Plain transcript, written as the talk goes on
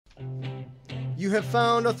You have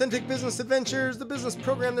found Authentic Business Adventures, the business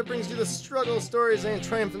program that brings you the struggle, stories, and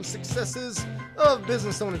triumphant successes of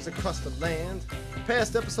business owners across the land.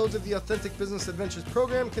 Past episodes of the Authentic Business Adventures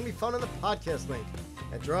program can be found on the podcast link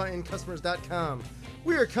at drawincustomers.com.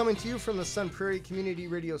 We are coming to you from the Sun Prairie Community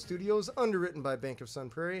Radio Studios, underwritten by Bank of Sun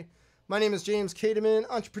Prairie. My name is James Kademan,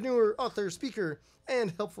 entrepreneur, author, speaker,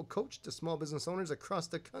 and helpful coach to small business owners across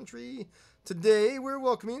the country. Today, we're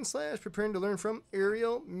welcoming / preparing to learn from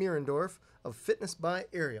Ariel Mierendorf of Fitness by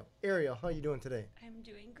Ariel. Ariel, how are you doing today? I'm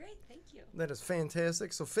doing great, thank you. That is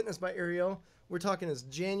fantastic. So Fitness by Ariel, we're talking is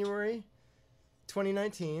January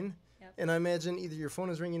 2019. Yep. And I imagine either your phone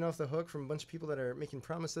is ringing off the hook from a bunch of people that are making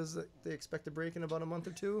promises that they expect to break in about a month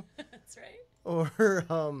or two. That's right. Or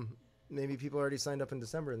maybe people already signed up in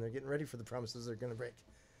December and they're getting ready for the promises they're going to break.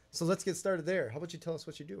 So let's get started there. How about you tell us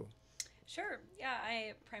what you do? Sure. Yeah,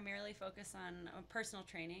 I primarily focus on personal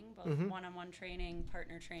training, both one-on-one training,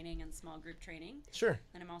 partner training, and small group training. Sure.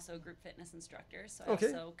 And I'm also a group fitness instructor, so Okay. I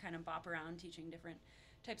also kind of bop around teaching different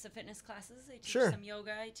types of fitness classes. I teach Sure. some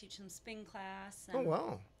yoga, I teach some spin class, and Oh,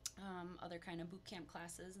 wow. other kind of boot camp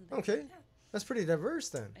classes and things Okay. like that. That's pretty diverse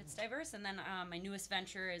then. It's diverse, and then my newest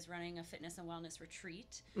venture is running a fitness and wellness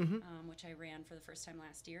retreat, which I ran for the first time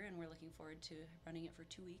last year, and we're looking forward to running it for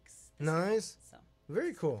 2 weeks. this year. Nice. So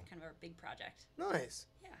Very cool. kind of our big project. Nice.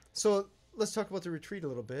 Yeah. So let's talk about the retreat a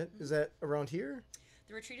little bit. Is that around here?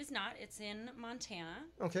 The retreat is not. It's in Montana.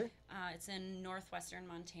 Okay. It's in northwestern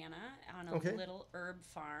Montana on a Okay. little herb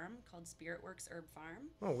farm called Spirit Works Herb Farm.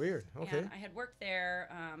 Oh, weird. Okay. And I had worked there,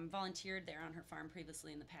 volunteered there on her farm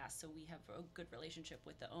previously in the past, so we have a good relationship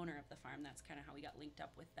with the owner of the farm. That's kind of how we got linked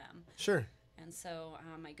up with them. Sure. And so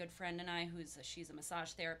my good friend and I, she's a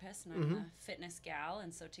massage therapist, and I'm a fitness gal,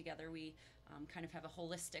 and so together we kind of have a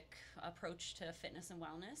holistic approach to fitness and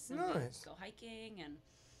wellness. And Nice. we go hiking and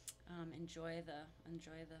enjoy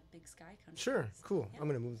the big sky country. Sure. So, Cool. yeah. I'm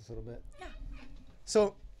going to move this a little bit. Yeah.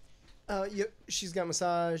 So she's got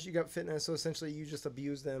massage, you got fitness, so essentially you just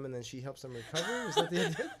abuse them and then she helps them recover? Is that the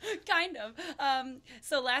idea? Kind of.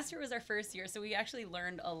 So last year was our first year, so we actually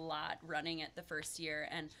learned a lot running it the first year,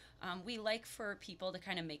 and we like for people to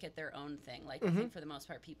kind of make it their own thing. Like, I think for the most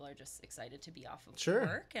part, people are just excited to be off of Sure,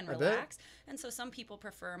 work and I bet. relax. And so some people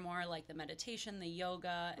prefer more like the meditation, the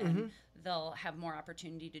yoga, and they'll have more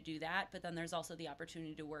opportunity to do that. But then there's also the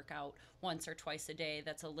opportunity to work out once or twice a day.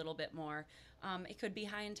 That's a little bit more, it could be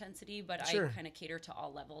high intensity, but Sure. I kind of cater to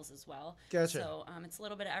all levels as well. Gotcha. So it's a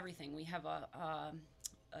little bit of everything. We have a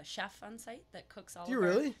chef on site that cooks all Do you of our...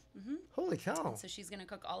 really? Holy cow. So she's going to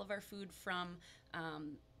cook all of our food from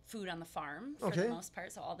food on the farm for Okay. the most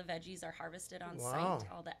part. So all the veggies are harvested on Wow.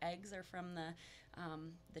 site. All the eggs are from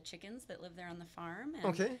the chickens that live there on the farm. And,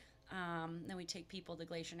 Okay. then we take people to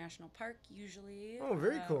Glacier National Park usually. Oh,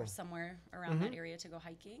 very cool. Or somewhere around that area to go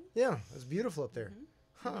hiking. Yeah, it's beautiful up there.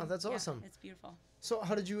 Huh, that's Yeah, awesome. it's beautiful. So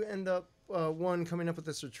how did you end up, one, coming up with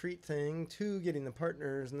this retreat thing, 2, getting the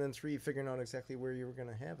partners, and then 3, figuring out exactly where you were going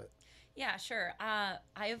to have it? Yeah, sure.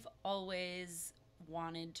 I've always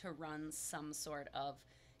wanted to run some sort of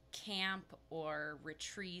camp or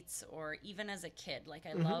retreats, or even as a kid. Like,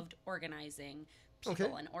 I loved organizing people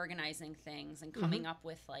Okay. and organizing things and coming up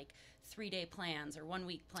with like 3-day plans or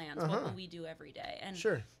 1-week plans. What will we do every day? And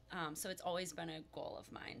Sure. so it's always been a goal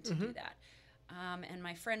of mine to do that. And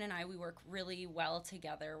my friend and I, we work really well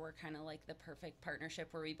together. We're kind of like the perfect partnership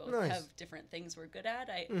where we both Nice. have different things we're good at.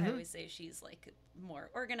 I always say she's like more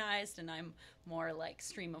organized and I'm more like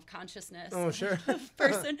stream of consciousness Oh, sure.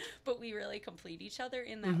 person, but we really complete each other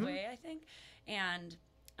in that way, I think. And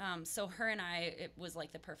so her and I, it was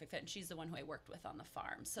like the perfect fit, and she's the one who I worked with on the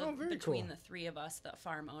farm. So Oh, very between cool. the 3 of us, the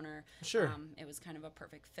farm owner, Sure. it was kind of a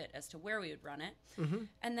perfect fit as to where we would run it.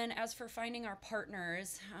 And then as for finding our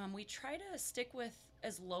partners, we try to stick with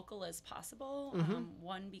as local as possible.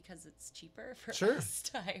 One, because it's cheaper for Sure. us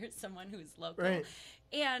to hire someone who's local. Right.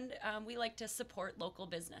 And we like to support local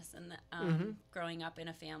business. And growing up in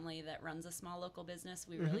a family that runs a small local business,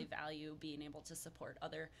 we really value being able to support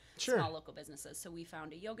other Sure. small local businesses. So we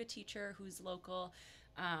found a yoga teacher who's local.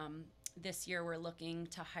 This year we're looking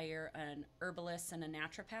to hire an herbalist and a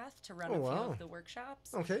naturopath to run Oh, a few wow. of the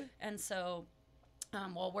workshops. Okay. And so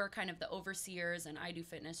while we're kind of the overseers and I do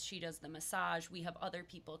fitness, she does the massage, we have other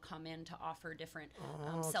people come in to offer different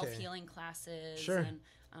okay. self-healing classes Sure.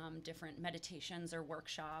 and different meditations or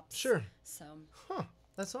workshops. Sure. So, Huh.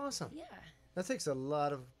 That's awesome. yeah. That takes a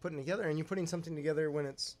lot of putting together, and you're putting something together when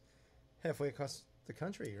it's halfway across the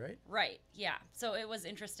country, right? Right, yeah. So it was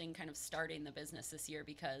interesting kind of starting the business this year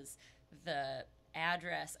because the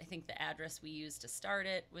address, I think the address we used to start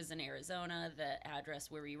it was in Arizona. The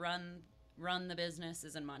address where we run run the business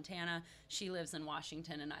is in Montana. She lives in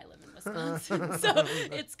Washington and I live in Wisconsin. So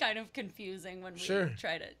it's kind of confusing when we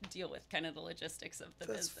try to deal with kind of the logistics of the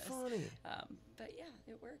business. That's funny. But yeah,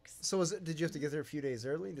 it works. So did you have to get there a few days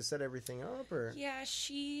early to set everything up, or? Yeah,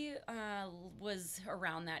 she was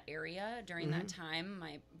around that area during that time,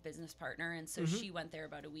 my business partner, and so she went there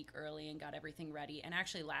about a week early and got everything ready. And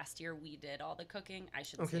actually last year we did all the cooking. I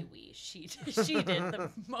should say we. She did the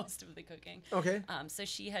most of the cooking. Okay. So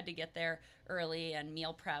she had to get there early and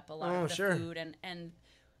meal prep a lot of the food, and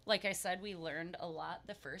like I said, we learned a lot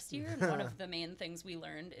the first year, and one of the main things we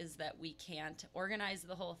learned is that we can't organize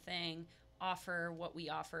the whole thing, offer what we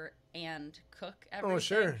offer, and cook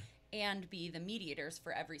everything, and be the mediators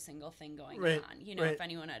for every single thing going on. You know, if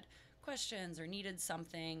anyone had questions or needed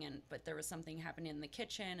something, but there was something happening in the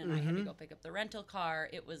kitchen and I had to go pick up the rental car,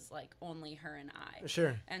 it was like only her and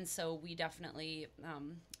I. And so we definitely,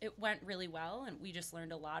 it went really well, and we just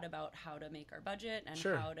learned a lot about how to make our budget and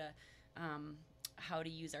how to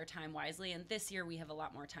use our time wisely. And this year we have a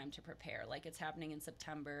lot more time to prepare. Like, it's happening in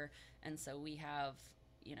September, and so we have,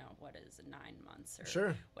 you know, what is it, 9 months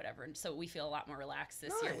or whatever. And so we feel a lot more relaxed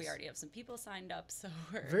this year. We already have some people signed up, so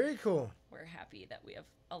we're very cool. We're happy that we have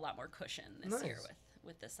a lot more cushion this year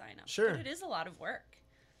with the sign up. But it is a lot of work.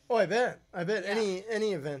 Oh, I bet.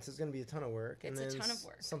 Any event is going to be a ton of work. It's and a ton of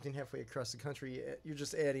work. Something halfway across the country, you're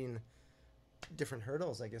just adding different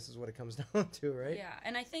hurdles, I guess, is what it comes down to, right? Yeah,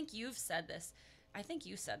 and I think you've said this. I think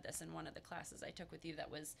you said this in one of the classes I took with you,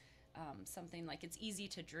 that was something like, it's easy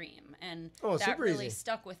to dream. And that really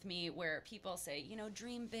stuck with me, where people say, you know,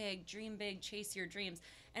 dream big, chase your dreams.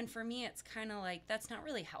 And for me, it's kind of like, that's not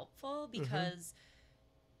really helpful, because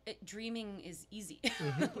dreaming is easy.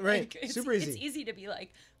 Right, super easy. It's easy to be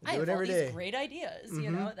like, I have all these great ideas,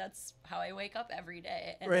 you know, that's how I wake up every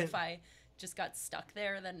day. And if I just got stuck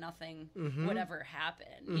there, then nothing would ever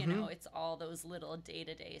happen. You know, it's all those little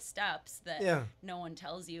day-to-day steps that no one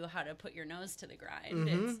tells you how to put your nose to the grind.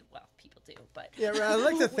 It's, well, people do, but I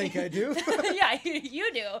like to think I do. Yeah,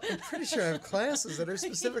 you do. I'm pretty sure I have classes that are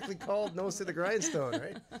specifically called nose to the grindstone,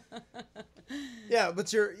 right? Yeah,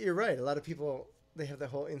 but you're right. A lot of people, they have that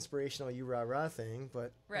whole inspirational you rah rah thing,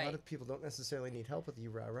 but a lot of people don't necessarily need help with you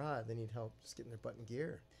rah rah. They need help just getting their butt in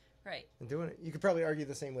gear. And doing it. You could probably argue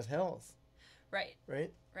the same with health. Right.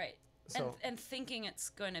 So, and thinking it's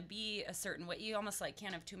going to be a certain way, you almost like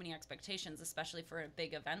can't have too many expectations, especially for a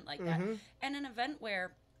big event like that. And an event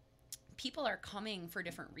where people are coming for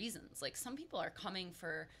different reasons. Like, some people are coming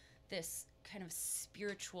for this kind of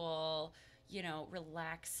spiritual, you know,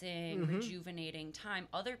 relaxing, rejuvenating time.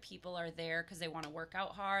 Other people are there because they want to work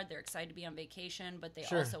out hard. They're excited to be on vacation, but they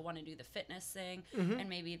also want to do the fitness thing. And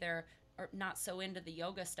maybe they're not so into the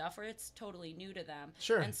yoga stuff, or it's totally new to them.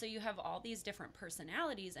 And so you have all these different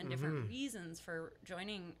personalities and different reasons for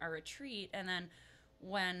joining a retreat. And then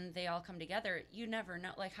when they all come together, you never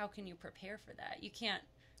know, like, how can you prepare for that? You can't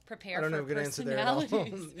prepare for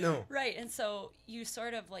personalities. No. Right. And so you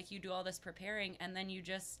sort of like, you do all this preparing, and then you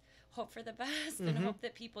just hope for the best and hope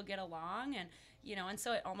that people get along. And, you know, and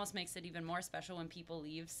so it almost makes it even more special when people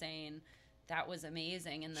leave saying, that was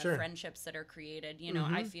amazing, and the friendships that are created. You know,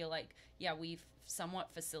 I feel like, we've somewhat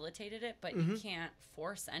facilitated it, but you can't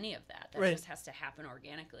force any of that. That just has to happen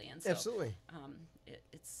organically. And so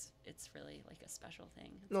it's really like a special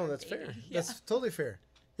thing. No, that's fair. That's totally fair.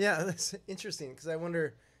 Yeah, that's interesting, because I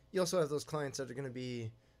wonder, you also have those clients that are going to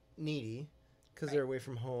be needy because they're away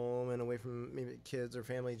from home and away from maybe kids or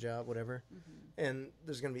family job, whatever. And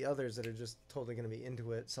there's going to be others that are just totally going to be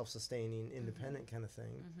into it, self-sustaining, independent kind of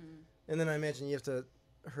thing. And then I imagine you have to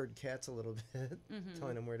herd cats a little bit,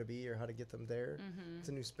 telling them where to be or how to get them there. It's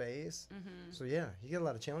a new space. So yeah, you get a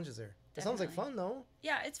lot of challenges there. It sounds like fun, though.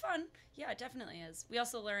 Yeah, it's fun. Yeah, it definitely is. We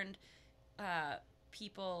also learned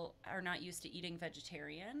people are not used to eating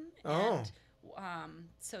vegetarian. And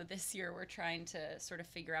so this year we're trying to sort of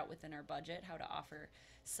figure out within our budget how to offer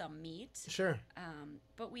some meat.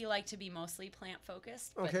 But we like to be mostly plant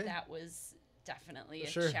focused, but that was definitely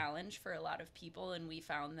a challenge for a lot of people. And we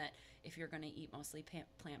found that if you're going to eat mostly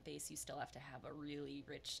plant-based, you still have to have a really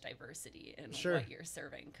rich diversity in what you're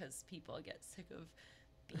serving, because people get sick of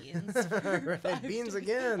beans. Beans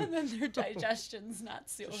again. And then their digestion's not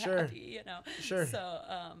so happy, you know. So,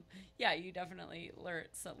 you definitely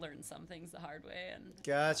learn some things the hard way. And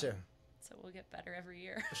Gotcha. So we'll get better every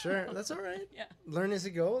year. That's all right. Learn as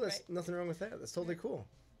you go. There's nothing wrong with that. That's totally cool.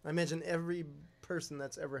 I imagine every person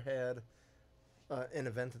that's ever had an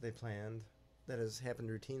event that they planned that has happened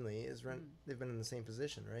routinely they've been in the same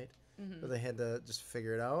position, right? Where they had to just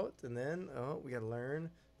figure it out, and then we got to learn,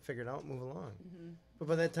 figure it out, move along. But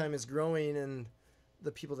by that time it's growing, and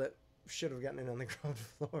the people that should have gotten it on the ground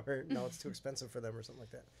floor. Now it's too expensive for them or something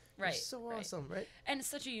like that. Right. It's so awesome, right? And it's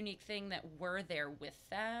such a unique thing that we're there with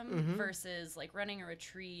them versus like running a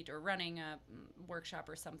retreat or running a workshop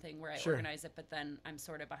or something where I organize it, but then I'm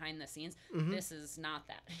sort of behind the scenes. This is not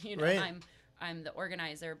that. You know, Right. I'm the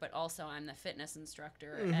organizer, but also I'm the fitness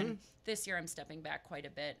instructor. And this year I'm stepping back quite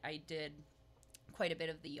a bit. I did quite a bit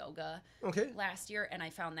of the yoga last year, and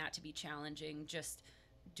I found that to be challenging. Just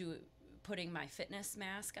putting my fitness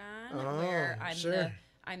mask on, where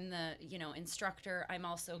I'm the instructor. I'm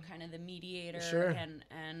also kind of the mediator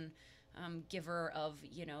and giver of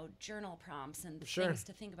journal prompts and things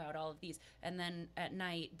to think about. All of these, and then at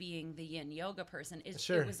night being the yin yoga person, it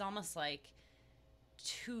was almost like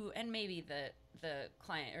and maybe the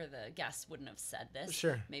client or the guest wouldn't have said this.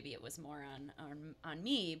 Maybe it was more on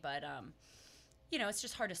me, but it's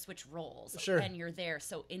just hard to switch roles. And you're there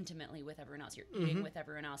so intimately with everyone else. You're eating with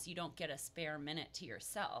everyone else. You don't get a spare minute to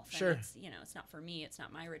yourself. And it's not for me. It's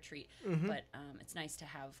not my retreat. But it's nice to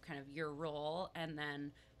have kind of your role and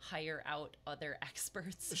then hire out other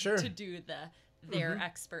experts to do their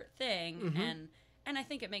expert thing. And I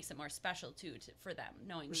think it makes it more special, too, for them,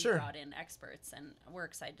 knowing we brought in experts. And we're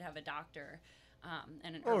excited to have a doctor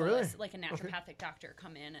and an herbalist, like a naturopathic doctor,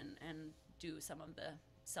 come in and do some of the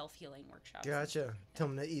self-healing workshops. Gotcha. Tell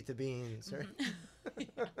them to eat the beans, right? Yeah,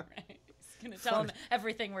 right. He's going to tell them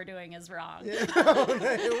everything we're doing is wrong. Yeah.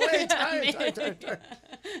 Wait, time.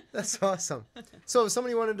 That's awesome. So if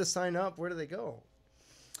somebody wanted to sign up, where do they go?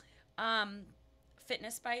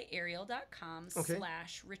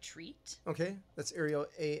 fitnessbyariel.com/retreat. Okay. That's Ariel,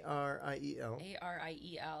 A-R-I-E-L.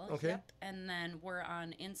 A-R-I-E-L. Okay. Yep. And then we're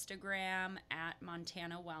on Instagram at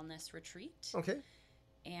Montana Wellness Retreat. Okay.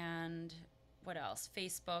 And what else?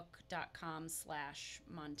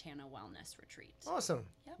 Facebook.com/Montana Wellness Retreat. Awesome.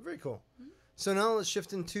 Yep. Very cool. So now let's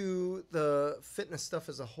shift into the fitness stuff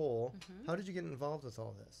as a whole. How did you get involved with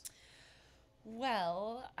all this?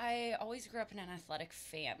 Well, I always grew up in an athletic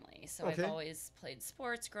family. So I've always played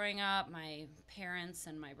sports growing up. My parents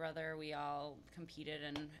and my brother, we all competed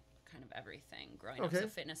in kind of everything growing up. So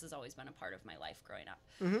fitness has always been a part of my life growing up.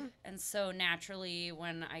 And so naturally,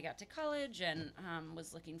 when I got to college and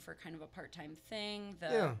was looking for kind of a part-time thing,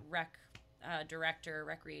 the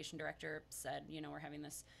recreation director said, we're having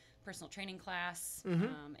this personal training class.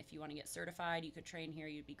 If you want to get certified, you could train here.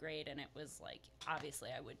 You'd be great. And it was like,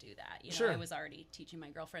 obviously, I would do that. I was already teaching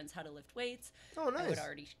my girlfriends how to lift weights. Oh, nice. I would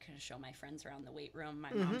already kind of show my friends around the weight room.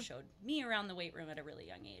 My mom showed me around the weight room at a really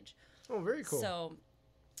young age. Oh, very cool. So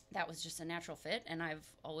that was just a natural fit. And I've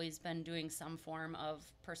always been doing some form of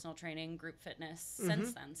personal training, group fitness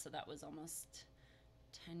since then. So that was almost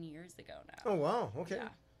 10 years ago now. Oh, wow. Okay. Yeah.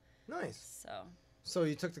 Nice. So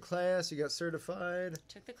you took the class, you got certified.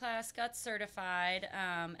 Took the class, got certified,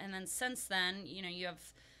 and then since then, you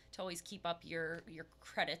have to always keep up your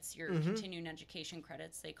credits, your continuing education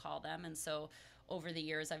credits, they call them. And so over the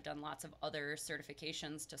years, I've done lots of other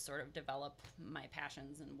certifications to sort of develop my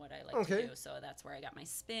passions and what I like to do. So that's where I got my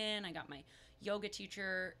spin, I got my yoga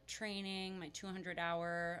teacher training, my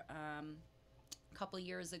 200-hour a couple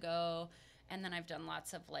years ago. And then I've done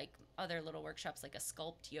lots of like other little workshops, like a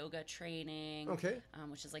sculpt yoga training,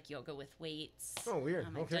 which is like yoga with weights. Oh, weird.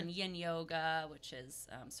 I've done yin yoga, which is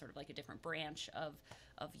sort of like a different branch of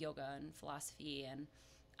yoga and philosophy. And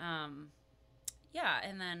and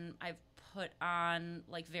then I've put on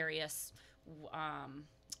like various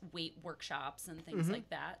weight workshops and things like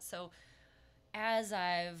that. So as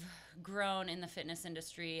I've grown in the fitness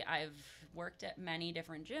industry, I've worked at many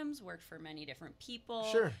different gyms, worked for many different people,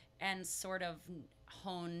 and sort of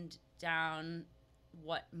honed down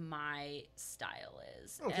what my style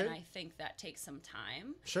is. And I think that takes some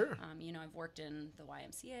time. I've worked in the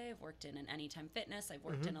YMCA, I've worked in an Anytime Fitness, I've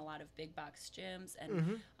worked in a lot of big box gyms,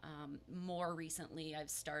 and more recently I've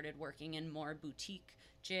started working in more boutique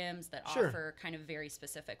gyms that offer kind of very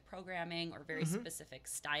specific programming or very specific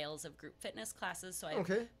styles of group fitness classes. So I've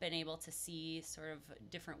been able to see sort of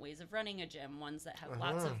different ways of running a gym, ones that have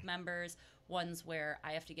lots of members, ones where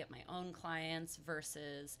I have to get my own clients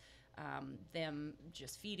versus them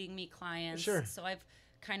just feeding me clients. So I've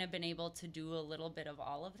kind of been able to do a little bit of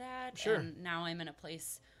all of that. And now I'm in a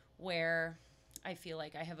place where I feel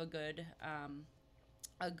like I have a good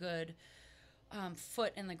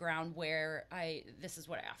foot in the ground where this is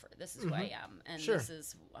what I offer. This is who I am. And this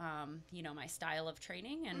is, my style of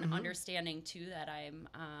training, and understanding too that I'm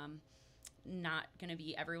not going to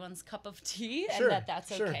be everyone's cup of tea, and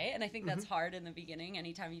that's okay. And I think that's hard in the beginning,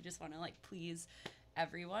 anytime you just want to like please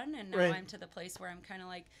everyone. And now I'm to the place where I'm kind of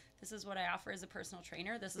like, this is what I offer as a personal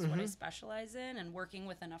trainer. This is what I specialize in. And working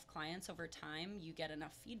with enough clients over time, you get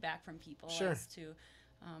enough feedback from people as to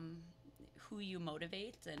who you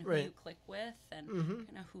motivate and who Right. you click with and Mm-hmm.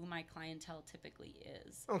 kind of who my clientele typically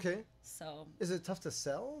is. Okay. So Is it tough to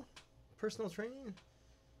sell personal training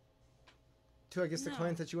to, I guess, the No.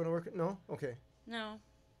 client that you want to work with? No? Okay. no,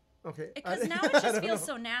 Okay. because now it I just don't feels know.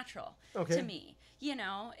 so natural Okay. to me. You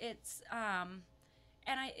know, it's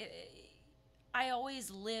and I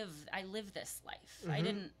always live this life. I Mhm.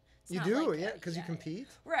 didn't. It's You not do, like yeah, because you compete.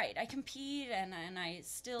 Right. I compete and I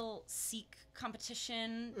still seek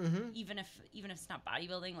competition, Mm-hmm. even if it's not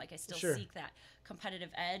bodybuilding. Like I still Sure. seek that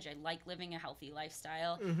competitive edge. I like living a healthy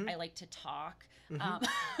lifestyle. Mhm. I like to talk. Mhm.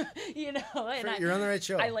 You know, and You're on the right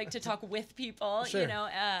show. I like to talk with people. Sure. You know,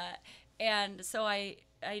 and so I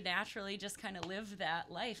naturally just kind of live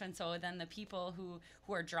that life. And so then the people who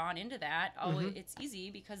are drawn into that, Mhm. it's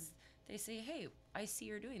easy because they say, "Hey, I see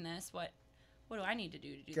you're doing this. What do I need to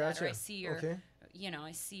do that?" Gotcha. Or I see you're, Okay.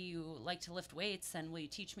 I see you like to lift weights, and will you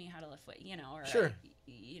teach me how to lift weight? Or Sure.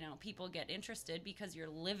 people get interested because you're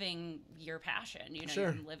living your passion.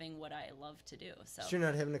 Sure. You're living what I love to do. So So you're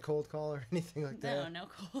not having a cold call or anything like that? no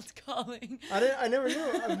cold calling. I never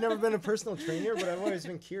knew. I've never been a personal trainer, but I've always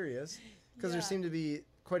been curious because there Yeah. seem to be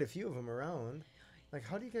quite a few of them around. Like,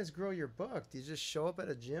 how do you guys grow your book? Do you just show up at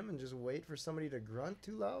a gym and just wait for somebody to grunt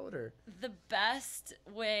too loud, or? The best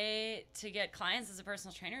way to get clients as a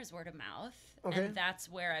personal trainer is word of mouth. Okay. And that's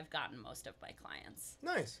where I've gotten most of my clients.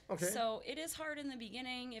 Nice. Okay. So it is hard in the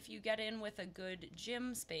beginning if you get in with a good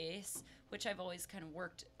gym space, which I've always kind of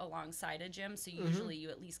worked alongside a gym. So Mm-hmm. usually you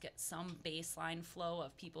at least get some baseline flow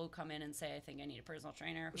of people who come in and say, "I think I need a personal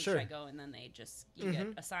trainer. Who Sure. should I go?" And then you get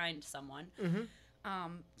assigned someone. Mm-hmm.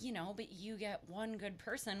 But you get one good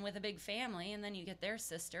person with a big family, and then you get their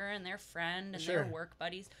sister and their friend and Sure. their work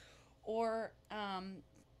buddies. Or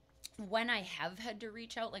when I have had to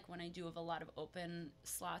reach out, like when I do have a lot of open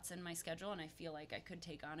slots in my schedule and I feel like I could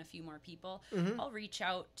take on a few more people, Mm-hmm. I'll reach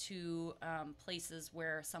out to places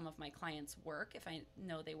where some of my clients work, if I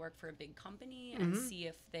know they work for a big company, and Mm-hmm. see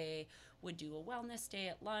if they would do a wellness day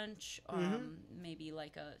at lunch, maybe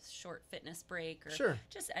like a short fitness break, or Sure.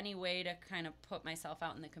 just any way to kind of put myself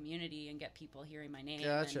out in the community and get people hearing my name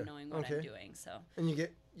Gotcha. and knowing what Okay. I'm doing. So And you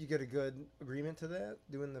get a good agreement to that,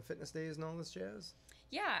 doing the fitness days and all this jazz?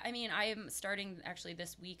 yeah, I mean, I'm starting actually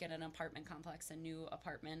this week at an apartment complex, a new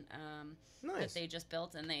apartment that Nice. they just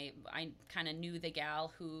built, and I kind of knew the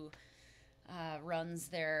gal who runs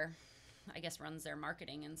their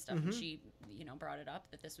marketing and stuff, and she brought it up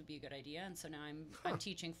that this would be a good idea, and so now I'm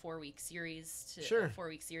teaching 4-week series to Sure. a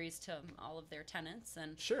 4-week series to all of their tenants,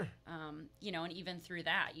 and Sure. and even through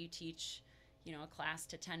that you teach a class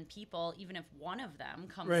to 10 people. Even if one of them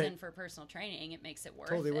comes Right. in for personal training, it makes it worth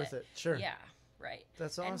Totally worth it. Sure. Yeah, right.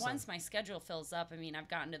 That's awesome. And once my schedule fills up, I mean, I've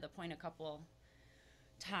gotten to the point a couple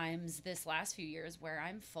times this last few years where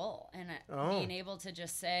I'm full, and being able to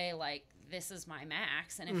just say, like, this is my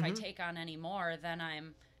max, and if I take on any more, then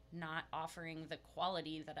I'm not offering the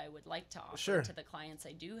quality that I would like to offer Sure. to the clients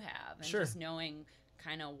I do have, and Sure. just knowing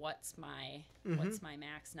kind of what's my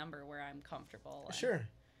max number where I'm comfortable. And, Sure.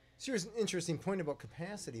 So here's an interesting point about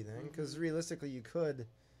capacity then, because realistically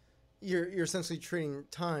you're essentially trading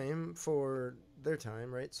time for their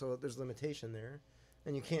time, right? So there's limitation there,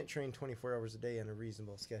 and you can't train 24 hours a day on a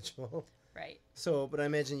reasonable schedule. Right. So, but I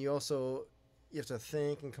imagine you have to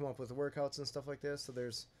think and come up with workouts and stuff like this. So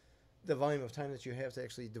there's the volume of time that you have to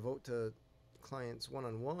actually devote to clients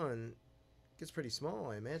one-on-one gets pretty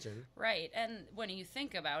small, I imagine. Right. And when you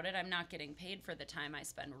think about it, I'm not getting paid for the time I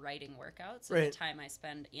spend writing workouts, or Right. the time I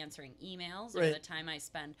spend answering emails, or Right. the time I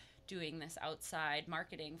spend doing this outside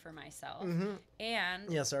marketing for myself. Mm-hmm.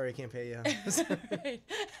 And Yeah, sorry, I can't pay you. right.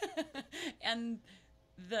 And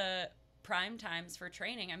the prime times for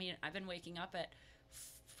training, I mean, I've been waking up at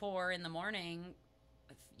 4 a.m,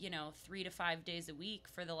 3 to 5 days a week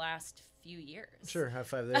for the last few years. Sure, high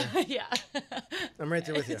five there. Yeah. I'm right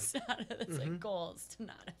there with you. It's like goals to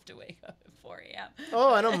not have to wake up at 4 a.m.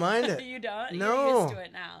 Oh, I don't mind it. You don't? No. You're used to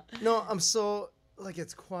it now. No, I'm so, like,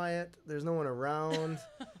 it's quiet. There's no one around.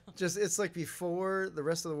 Just, it's like before the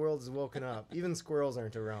rest of the world is woken up. Even squirrels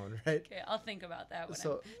aren't around, right? Okay, I'll think about that when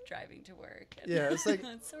So- I'm driving to work. Yeah, it's like-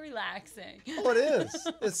 it's so relaxing. Oh, it is.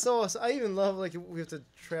 It's so, I even love, like, if we have to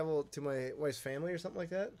travel to my wife's family or something like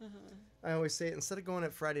that. I always say, instead of going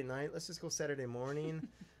at Friday night, let's just go Saturday morning.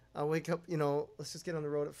 I'll wake up, let's just get on the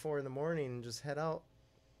road at 4 a.m. and just head out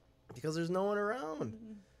because there's no one around.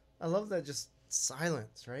 I love that, just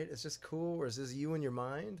silence, right? It's just cool, where it's just you and your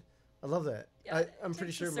mind. I love that. Yeah, I'm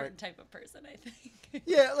pretty takes sure a certain type of person, I think.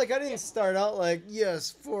 Yeah, like I didn't start out like,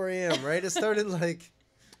 yes, 4 a.m., right? It started like,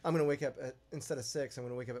 I'm going to wake up at, instead of 6, I'm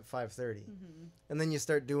going to wake up at 5:30. And then you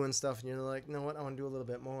start doing stuff and you're like, you know what, I want to do a little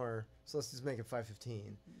bit more. So let's just make it 5:15.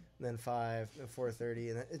 And then 5, and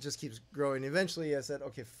 4:30, and it just keeps growing. Eventually I said,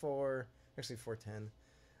 okay, 4:10.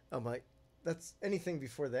 I'm like, that's anything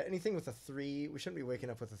before that. Anything with a 3, we shouldn't be waking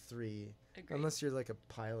up with a 3. Agreed. Unless you're like a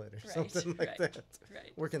pilot or something like that.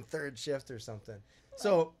 Right. Working third shift or something.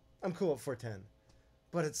 So I'm cool at 4:10.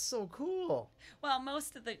 But it's so cool. Well,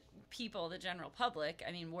 most of the people, the general public,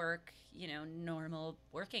 I mean, work, normal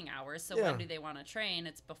working hours. So when do they want to train?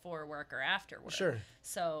 It's before work or after work. Sure.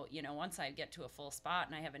 So, once I get to a full spot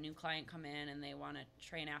and I have a new client come in and they want to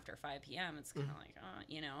train after 5 p.m., it's kind of like,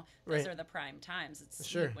 those are the prime times. It's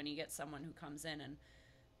sweet when you get someone who comes in and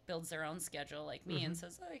builds their own schedule like me and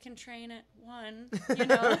says, I can train at 1,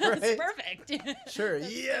 It's perfect. Sure.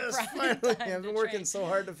 Yes, finally. I've been working so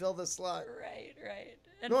hard to fill this slot. Right.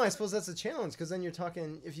 And no, I suppose that's a challenge, because then you're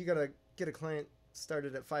talking, if you got to get a client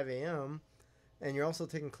started at 5 a.m., and you're also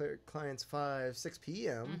taking clients 6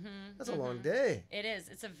 p.m., that's a long day. It is.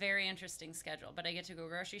 It's a very interesting schedule, but I get to go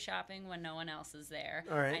grocery shopping when no one else is there.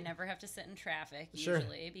 All right. I never have to sit in traffic,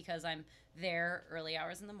 usually, because I'm there early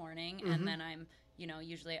hours in the morning, and then I'm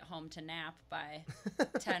usually at home to nap by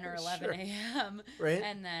 10 or 11 a.m. Right.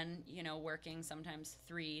 And then, working sometimes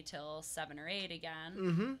 3 till 7 or 8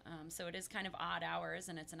 again. So it is kind of odd hours,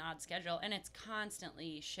 and it's an odd schedule, and it's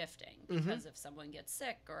constantly shifting because if someone gets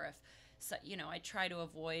sick or if, I try to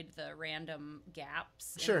avoid the random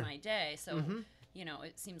gaps in my day. So,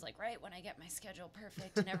 it seems like right when I get my schedule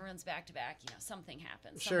perfect and everyone's back to back, something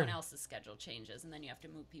happens. Someone else's schedule changes, and then you have to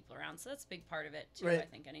move people around. So that's a big part of it, too. I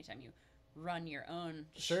think anytime you run your own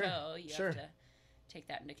show, you have to take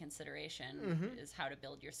that into consideration, is how to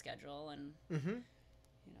build your schedule. And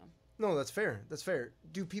No, that's fair.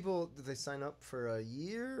 Do they sign up for a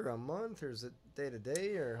year, a month, or is it day to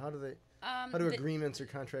day, or how do agreements or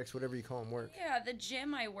contracts, whatever you call them, work? Yeah, the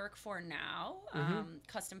gym I work for now,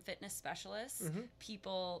 custom fitness specialists,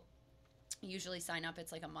 people usually sign up.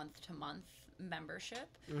 It's like a month to month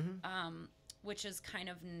membership, which is kind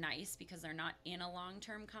of nice because they're not in a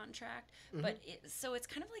long-term contract. But so it's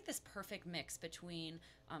kind of like this perfect mix between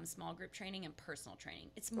small group training and personal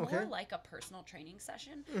training. It's more like a personal training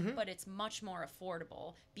session, but it's much more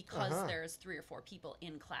affordable because there's 3 or 4 people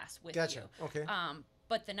in class with you. Okay.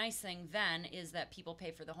 But the nice thing then is that people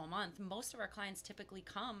pay for the whole month. Most of our clients typically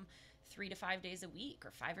come 3 to 5 days a week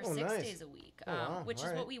or 5 or 6 days a week, which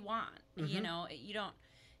is what we want. You don't.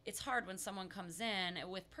 It's hard when someone comes in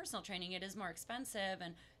with personal training. It is more expensive,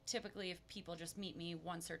 and typically if people just meet me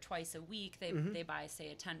once or twice a week, they buy, say,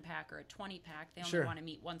 a 10-pack or a 20-pack. They only want to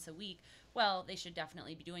meet once a week. Well, they should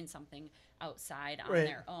definitely be doing something outside on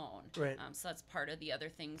their own. Right. So that's part of the other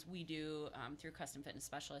things we do through Custom Fitness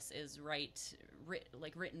Specialists is write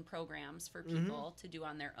written programs for people to do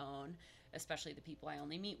on their own, especially the people I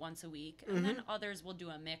only meet once a week. And then others will do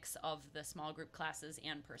a mix of the small group classes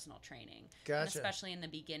and personal training. Gotcha. And especially in the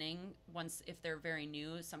beginning, if they're very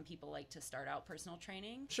new, some people like to start out personal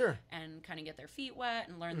training. Sure. And kind of get their feet wet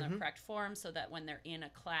and learn the correct form so that when they're in a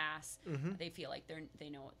class, they feel like they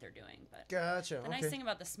know what they're doing. But gotcha. the nice thing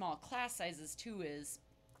about the small class sizes, too, is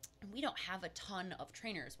we don't have a ton of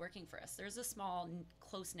trainers working for us. There's a small,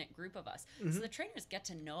 close-knit group of us. So the trainers get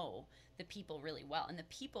to know the people really well. And the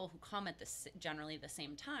people who come at generally the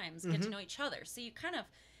same times get to know each other. So you kind of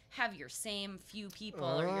have your same few people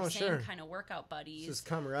or your same kind of workout buddies. It's just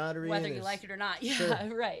camaraderie. Whether you like it or not. Yeah,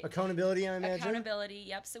 right. Accountability, I imagine. Accountability,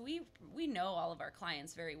 yep. So we know all of our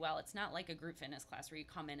clients very well. It's not like a group fitness class where you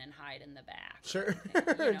come in and hide in the back. Sure.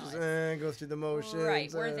 Just go through the motions.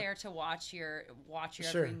 Right. We're there to watch your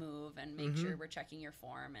every move and make sure we're checking your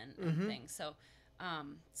form and things. So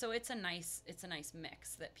so it's a nice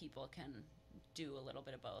mix that people can do a little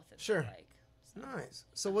bit of both if they like. So. Nice.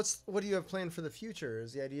 So what do you have planned for the future?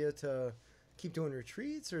 Is the idea to keep doing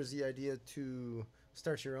retreats, or is the idea to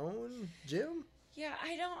start your own gym? Yeah,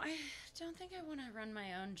 I don't think I want to run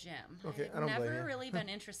my own gym. Okay, I've never really been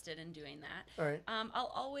interested in doing that. All right.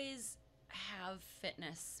 I'll always have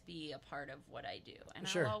fitness be a part of what I do, and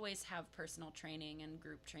I'll always have personal training and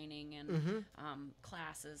group training and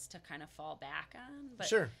classes to kind of fall back on.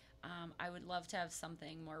 But I would love to have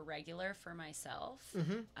something more regular for myself.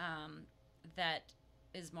 That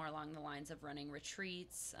is more along the lines of running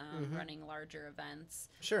retreats, running larger events.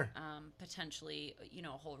 Potentially, a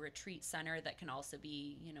whole retreat center that can also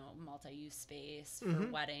be, multi-use space for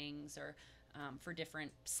weddings or for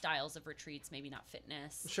different styles of retreats, maybe not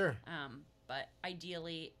fitness. But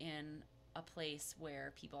ideally in a place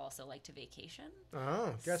where people also like to vacation.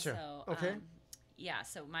 Oh, gotcha. So, yeah,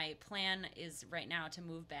 so my plan is right now to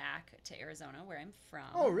move back to Arizona, where I'm from.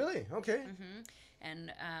 Oh, really? Okay.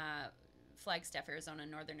 And Flagstaff, Arizona,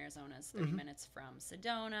 northern Arizona is 30 minutes from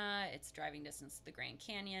Sedona. It's driving distance to the Grand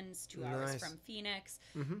Canyon. It's 2 hours from Phoenix.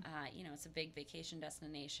 You know, it's a big vacation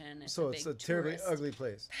destination. So it's a terribly ugly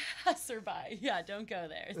place. Passerby. Yeah, don't go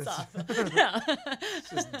there. It's awful. No. It's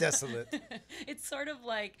just desolate. It's sort of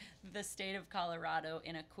like the state of Colorado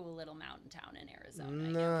in a cool little mountain town in Arizona. Nice.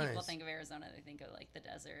 You know, people think of Arizona, they think of like the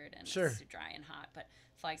desert and it's dry and hot, but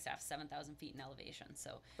Flagstaff's 7,000 feet in elevation.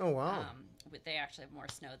 So, oh, wow. They actually have more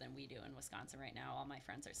snow than we do in Wisconsin right now. All my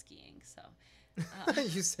friends are skiing. So,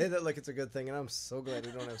 you say that like it's a good thing, and I'm so glad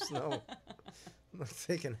we don't have snow.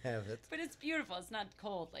 They can have it. But it's beautiful. It's not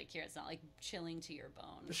cold like here. It's not like chilling to your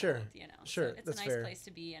bone. Sure. Cold, you know. Sure. So it's That's a nice fair. place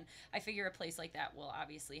to be. And I figure a place like that will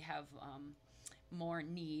obviously have more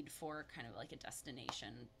need for kind of like a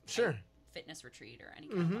destination fitness retreat or any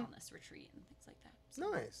kind of wellness retreat and things like that. So,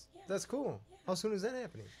 Nice. yeah. That's cool. Yeah. How soon is that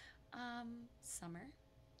happening? Summer.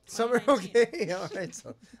 Summer, 2019. okay. All right.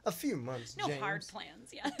 So a few months. No James. hard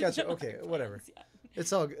plans. Yeah. Gotcha. No Okay. hard Whatever. plans, yeah.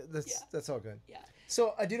 It's all good. That's all good. Yeah.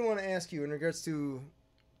 So I did want to ask you in regards to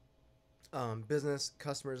business,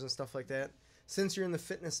 customers, and stuff like that. Since you're in the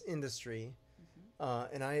fitness industry,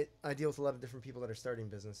 and I deal with a lot of different people that are starting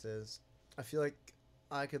businesses, I feel like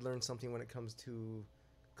I could learn something when it comes to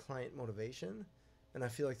client motivation, and I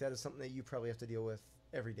feel like that is something that you probably have to deal with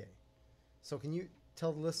every day. So can you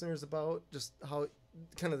tell the listeners about just how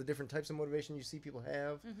kind of the different types of motivation you see people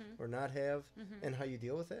have or not have, and how you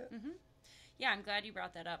deal with that? Yeah, I'm glad you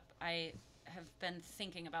brought that up. I have been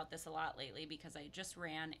thinking about this a lot lately because I just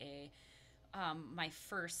ran my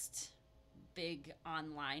first big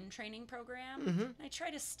online training program. And I try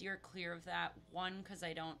to steer clear of that, one, because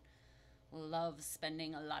I don't love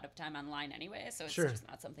spending a lot of time online anyway, so it's just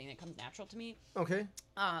not something that comes natural to me. Okay.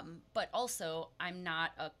 But also, I'm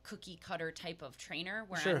not a cookie cutter type of trainer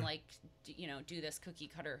where I'm like, do this cookie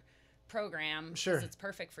cutter program because it's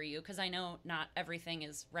perfect for you, because I know not everything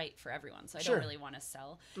is right for everyone, so I don't really want to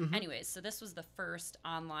sell. Anyways, so this was the first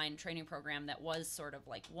online training program that was sort of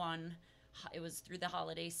like it was through the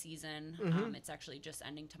holiday season. It's actually just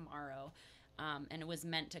ending tomorrow. And it was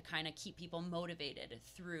meant to kind of keep people motivated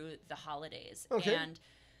through the holidays. Okay. And,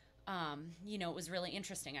 it was really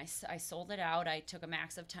interesting. I sold it out. I took a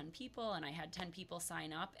max of 10 people, and I had 10 people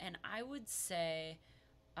sign up. And I would say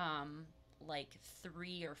like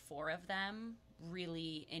 3 or 4 of them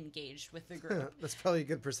really engaged with the group. That's probably a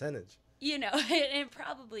good percentage. It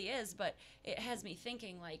probably is, but it has me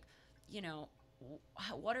thinking like,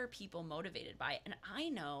 what are people motivated by? And I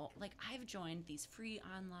know, like, I've joined these free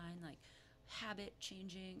online, like, habit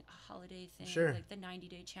changing holiday thing, like the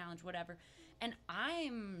 90-day challenge, whatever. And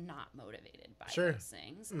I'm not motivated by those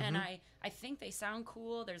things. And I think they sound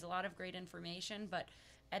cool. There's a lot of great information, but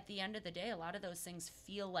at the end of the day, a lot of those things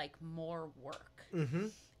feel like more work.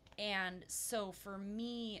 And so for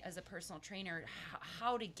me as a personal trainer,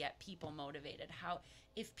 how to get people motivated,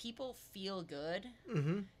 if people feel good,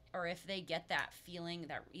 or if they get that feeling,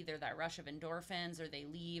 that either that rush of endorphins, or they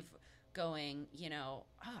leave going, oh,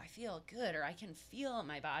 I feel good, or I can feel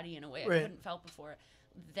my body in a way I couldn't felt before,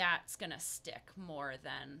 that's going to stick more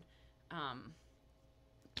than, I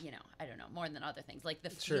don't know, more than other things, like the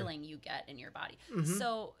feeling you get in your body.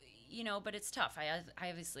 So, but it's tough. I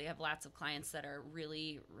obviously have lots of clients that are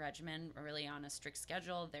really really on a strict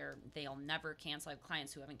schedule. They'll never cancel. I have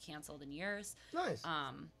clients who haven't canceled in years. Nice.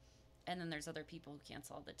 And then there's other people who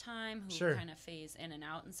cancel all the time, who kind of phase in and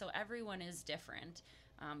out. And so everyone is different.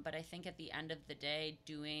 But I think at the end of the day,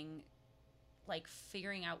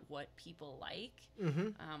 figuring out what people like,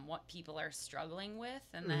 what people are struggling with,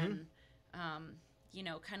 and then,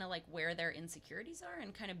 kind of like where their insecurities are,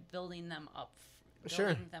 and kind of building them up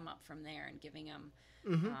from there, and giving them,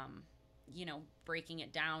 breaking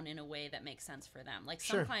it down in a way that makes sense for them. Like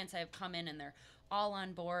some clients I have come in and they're all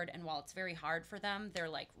on board, and while it's very hard for them, they're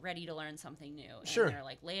like ready to learn something new. And they're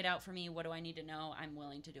like, lay it out for me. What do I need to know? I'm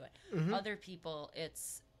willing to do it. Other people,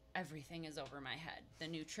 it's everything is over my head. The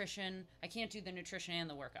nutrition, I can't do the nutrition and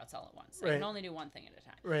the workouts all at once. I can only do one thing at a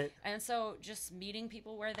time. Right. And so just meeting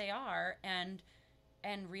people where they are, and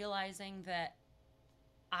realizing that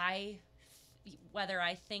whether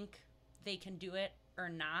I think they can do it or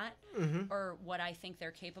not, or what I think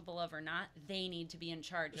they're capable of or not, they need to be in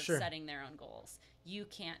charge of setting their own goals. You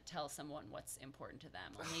can't tell someone what's important to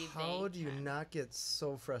them. Only How they do you not get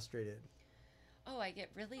so frustrated? Oh, I get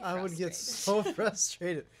really frustrated. I would get so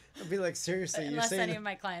frustrated. I'd be like, seriously, you're Unless saying any of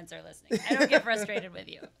my clients are listening. I don't get frustrated with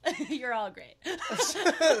you. You're all great. That's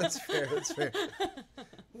fair. That's fair.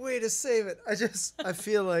 Way to save it. I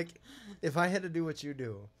feel like if I had to do what you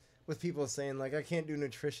do, with people saying, like, I can't do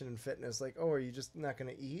nutrition and fitness. Like, oh, are you just not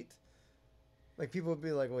going to eat? Like, people would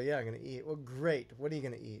be like, well, yeah, I'm going to eat. Well, great. What are you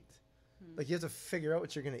going to eat? Like, you have to figure out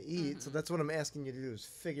what you're going to eat. So that's what I'm asking you to do, is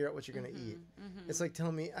figure out what you're going to eat. It's like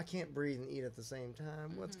telling me I can't breathe and eat at the same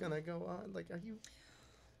time. What's going to go on? Like, are you...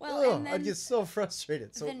 Well, and then I'd get so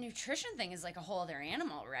frustrated. So the nutrition thing is like a whole other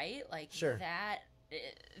animal, right? Like that...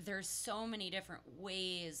 There's so many different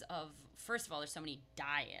ways of... First of all, there's so many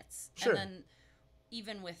diets. Sure. And then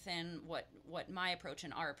even within what my approach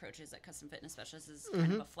and our approach is at Custom Fitness Specialists is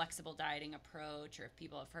kind of a flexible dieting approach, or if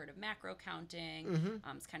people have heard of macro counting,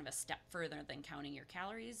 it's kind of a step further than counting your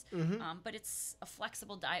calories. But it's a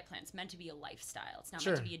flexible diet plan. It's meant to be a lifestyle. It's not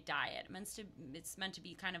meant to be a diet. It's meant to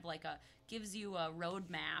be kind of like gives you a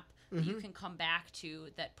roadmap that you can come back to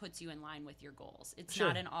that puts you in line with your goals. It's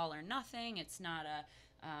not an all or nothing. It's not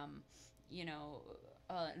an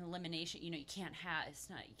elimination. You can't have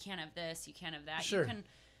you can't have this, you can't have that.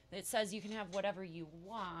 It says you can have whatever you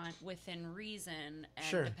want within reason,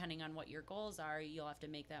 and depending on what your goals are, you'll have to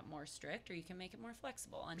make that more strict, or you can make it more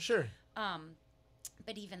flexible. And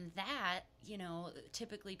but even that,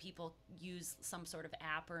 typically people use some sort of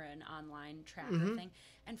app or an online tracker thing.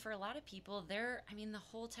 And for a lot of people, the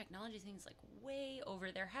whole technology thing is like way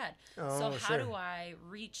over their head. So how do I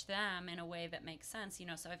reach them in a way that makes sense?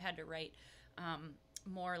 So I've had to write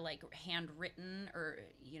more like handwritten or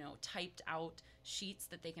typed out sheets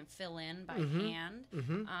that they can fill in by hand,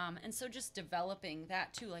 and so just developing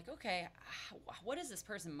that too, like, okay, what is this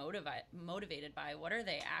person motivated by? What are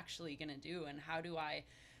they actually going to do, and how do I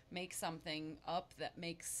make something up that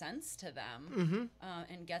makes sense to them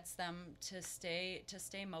and gets them to stay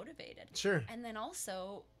motivated? And then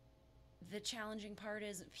also the challenging part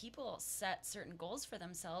is people set certain goals for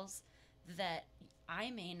themselves that I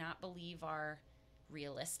may not believe are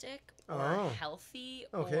realistic or healthy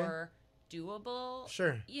or doable.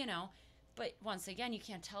 But once again, you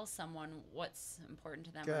can't tell someone what's important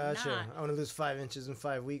to them or not. I want to lose 5 inches in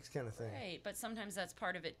 5 weeks, kind of thing. Right, but sometimes that's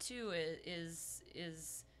part of it too.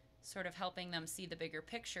 Is sort of helping them see the bigger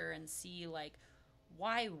picture and see like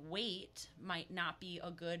why weight might not be a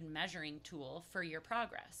good measuring tool for your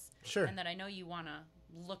progress. And that I know you want to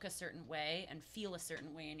look a certain way and feel a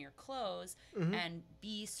certain way in your clothes and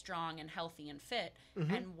be strong and healthy and fit,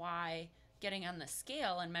 and why getting on the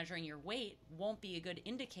scale and measuring your weight won't be a good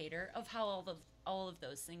indicator of how all of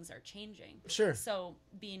those things are changing. So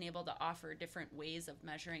being able to offer different ways of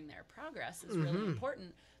measuring their progress is really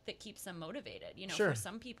important. That keeps them motivated. For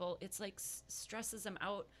some people, it's like stresses them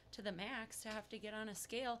out to the max to have to get on a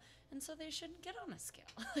scale, and so they shouldn't get on a scale,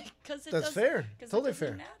 because it doesn't matter.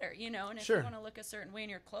 And if you want to look a certain way in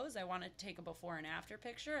your clothes, I want to take a before and after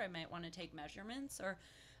picture. I might want to take measurements, or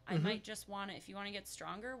I might just want to. If you want to get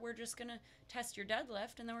stronger, we're just gonna test your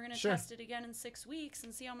deadlift, and then we're gonna test it again in 6 weeks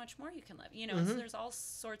and see how much more you can lift. So there's all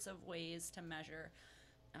sorts of ways to measure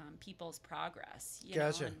people's progress.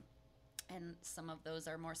 And some of those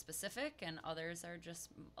are more specific, and others are just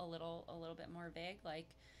a little bit more vague. Like,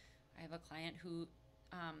 I have a client who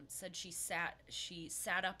said she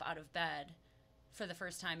sat up out of bed for the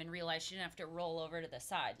first time and realized she didn't have to roll over to the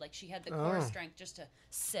side. Like, she had the core strength just to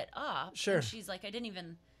sit up. And she's like, I didn't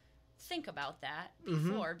even think about that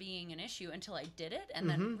before being an issue until I did it, and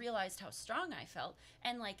then realized how strong I felt.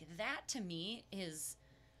 And like, that to me is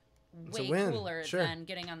way cooler than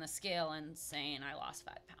getting on the scale and saying I lost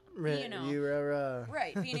 5 pounds. Right.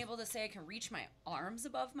 Right. Being able to say I can reach my arms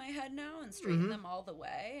above my head now and straighten them all the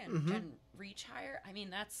way and reach higher.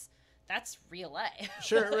 That's real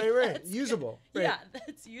life. Right. Usable. Right. Yeah,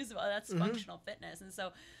 that's usable. That's functional fitness. And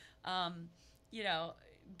so,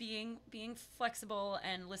 being flexible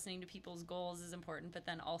and listening to people's goals is important, but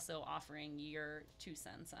then also offering your 2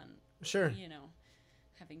 cents on,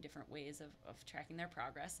 having different ways of tracking their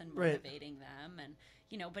progress and motivating them. And,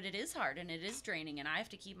 but it is hard and it is draining, and I have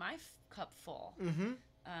to keep my cup full.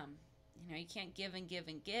 You can't give and give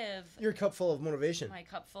and give. Your cup full of motivation. My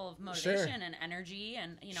cup full of motivation and energy.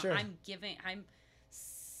 And, I'm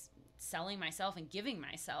selling myself and giving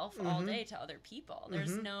myself all day to other people.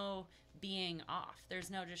 There's no being off.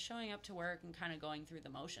 There's no just showing up to work and kind of going through the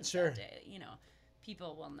motions that day.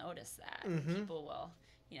 People will notice that. People will,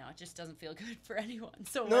 it just doesn't feel good for anyone.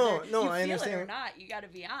 So whether you I feel understand. it or not, you got to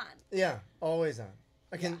be on. Yeah, always on.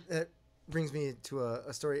 That brings me to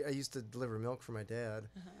a story. I used to deliver milk for my dad.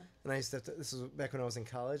 And I used to have to, this was back when I was in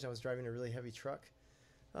college. I was driving a really heavy truck,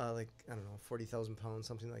 40,000 pounds,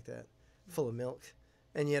 something like that, full of milk.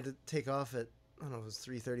 And you had to take off at, it was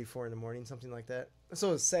 3:30, 4 in the morning, something like that. So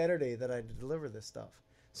it was Saturday that I had to deliver this stuff.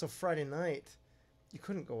 So Friday night, you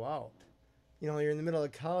couldn't go out. you're in the middle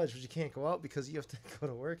of college, but you can't go out because you have to go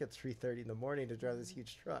to work at 3:30 in the morning to drive this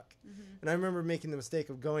huge truck. And I remember making the mistake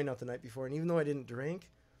of going out the night before, and even though I didn't drink,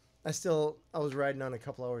 I was riding on a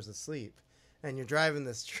couple hours of sleep. And you're driving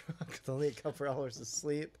this truck with only a couple hours of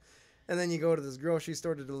sleep, and then you go to this grocery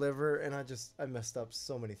store to deliver, and I messed up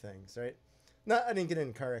so many things, right? I didn't get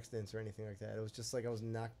in car accidents or anything like that. It was just like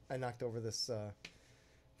I knocked over this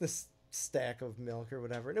stack of milk or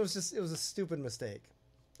whatever, and it was a stupid mistake.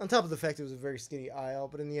 On top of the fact it was a very skinny aisle,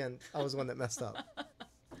 but in the end, I was the one that messed up.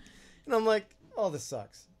 And I'm like, oh, this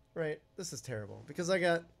sucks, right? This is terrible because I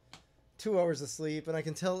got 2 hours of sleep, and I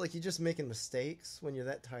can tell like you're just making mistakes when you're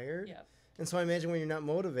that tired. Yeah. And so I imagine when you're not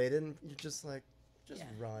motivated, and you're just like,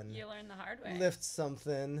 run. You learn the hard way. Lift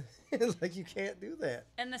something. Like, you can't do that.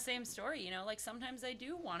 And the same story, like sometimes I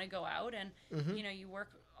do want to go out and, you work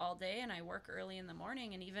all day and I work early in the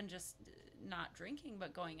morning, and even just not drinking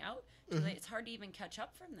but going out, it's hard to even catch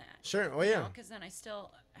up from that. Sure. Oh, yeah. Because then I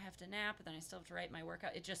still have to nap, and then I still have to write my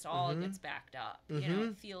workout. It just all gets backed up.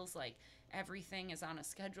 It feels like everything is on a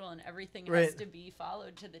schedule and everything has to be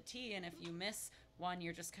followed to the T. And if you miss one,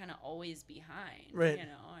 you're just kind of always behind, right.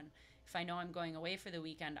 And if I know I'm going away for the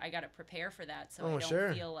weekend, I got to prepare for that. So I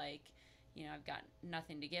don't feel like, I've got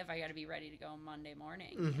nothing to give. I got to be ready to go Monday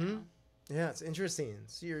morning. Yeah, it's interesting.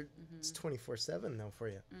 So it's 24/7 now for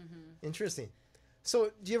you. Interesting.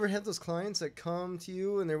 So do you ever have those clients that come to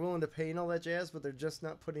you and they're willing to pay and all that jazz, but they're just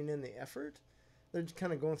not putting in the effort? They're just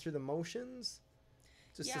kind of going through the motions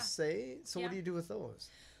just to say? So what do you do with those?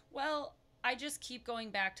 Well, I just keep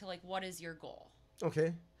going back to, like, what is your goal?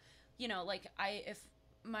 Okay. If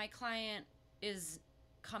my client is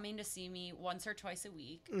coming to see me once or twice a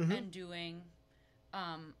week and doing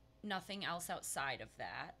nothing else outside of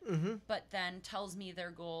that, but then tells me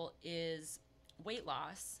their goal is weight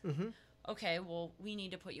loss, okay, well, we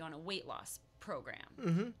need to put you on a weight loss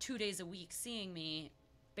program. 2 days a week seeing me,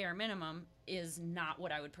 bare minimum, is not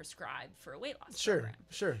what I would prescribe for a weight loss program.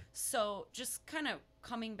 Sure. So just kind of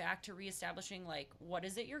coming back to reestablishing, like, what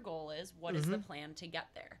is it your goal is? What is the plan to get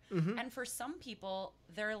there? And for some people,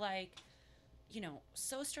 they're like,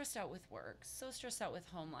 so stressed out with work, so stressed out with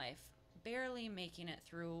home life, barely making it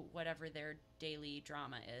through whatever their daily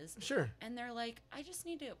drama is. Sure. And they're like, I just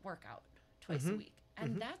need to work out twice a week.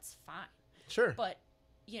 And that's fine. Sure. But,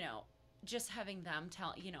 just having them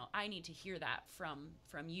tell, I need to hear that from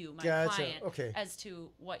you, my client, as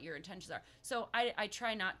to what your intentions are. So I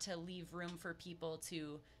try not to leave room for people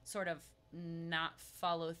to sort of not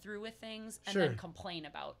follow through with things and then complain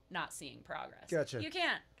about not seeing progress. Gotcha. You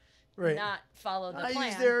can't not follow the plan. I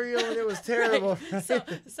used Ariel and it was terrible.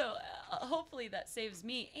 So hopefully that saves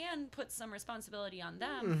me and puts some responsibility on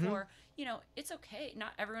them for, it's okay.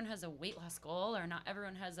 Not everyone has a weight loss goal, or not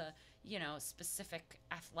everyone has a, specific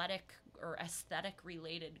athletic or aesthetic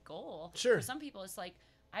related goal. Sure. For some people, it's like,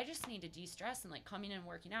 I just need to de-stress, and like coming and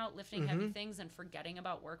working out, lifting heavy things and forgetting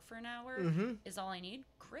about work for an hour is all I need.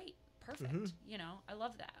 Great. Perfect. I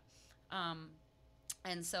love that.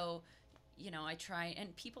 And so, I try,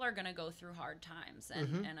 and people are going to go through hard times,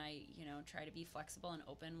 and I, try to be flexible and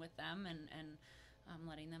open with them, and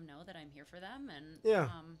letting them know that I'm here for them,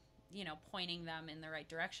 and, pointing them in the right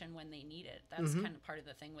direction when they need it. That's kind of part of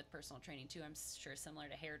the thing with personal training too. I'm sure similar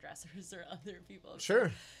to hairdressers or other people. Sure.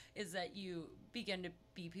 Is that you begin to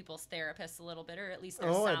be people's therapists a little bit, or at least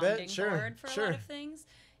their sounding board for a lot of things.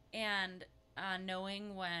 And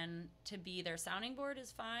knowing when to be their sounding board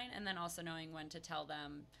is fine, and then also knowing when to tell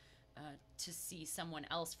them to see someone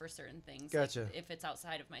else for certain things. Gotcha. If it's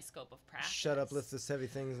outside of my scope of practice. Shut up, lift this heavy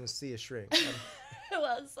things, and see a shrink.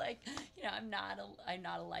 Well, it's like, I'm not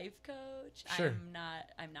a life coach. Sure.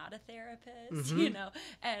 I'm not a therapist.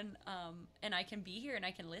 And I can be here and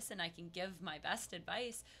I can listen. I can give my best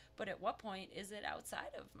advice. But at what point is it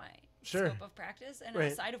outside of my scope of practice and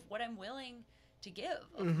outside of what I'm willing to give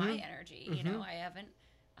of my energy? I haven't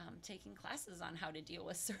taking classes on how to deal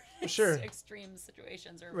with certain extreme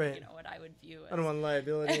situations, or what I would view as, I don't want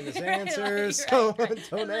liability in this answer, so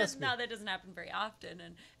don't ask me. Now that doesn't happen very often,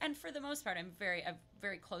 and for the most part, I'm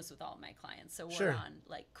very close with all of my clients, so we're on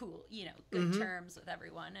like cool, good terms with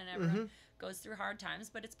everyone, and everyone goes through hard times,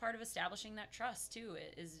 but it's part of establishing that trust too.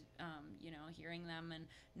 It is hearing them and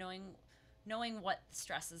knowing what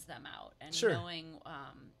stresses them out, and knowing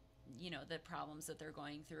the problems that they're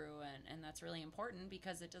going through, and that's really important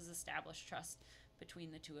because it does establish trust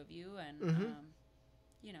between the two of you, and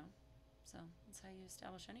so that's how you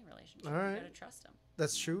establish any relationship. All right. You gotta trust them.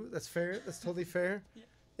 That's true. That's fair. That's totally fair.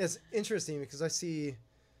 It's interesting because I see,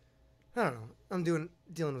 I don't know, I'm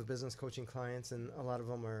dealing with business coaching clients, and a lot of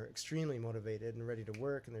them are extremely motivated and ready to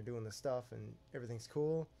work, and they're doing this stuff and everything's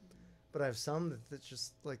cool. But I have some that's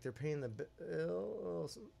just like they're paying the bill.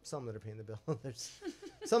 Some that are paying the bill. There's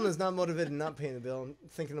some that's not motivated and not paying the bill and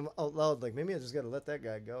thinking out loud like maybe I just got to let that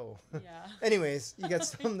guy go. Yeah. Anyways, you got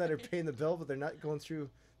some that are paying the bill, but they're not going through.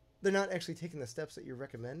 They're not actually taking the steps that you're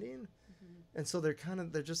recommending. And so they're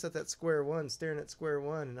just at that square one, staring at square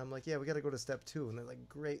one. And I'm like, yeah, we got to go to step 2. And they're like,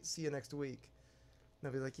 great, see you next week. And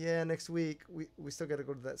I'll be like, yeah, next week we still got to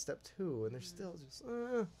go to that step 2. And they're still just,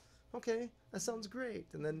 okay, that sounds great.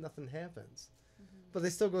 And then nothing happens. But they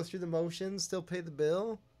still go through the motions, still pay the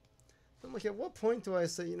bill. I'm like, at what point do I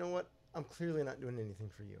say, you know what? I'm clearly not doing anything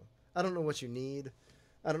for you. I don't know what you need.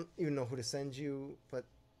 I don't even know who to send you, but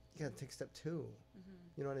you got to take step 2.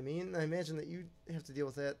 You know what I mean? And I imagine that you have to deal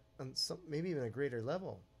with that on some, maybe even a greater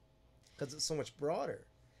level because it's so much broader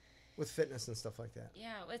with fitness and stuff like that.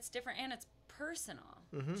 Yeah, it's different and it's personal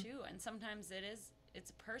too. And sometimes it's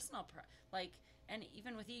a personal, and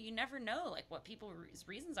even with you, you never know like what people's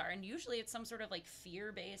reasons are. And usually it's some sort of like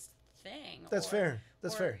fear-based thing. That's fair.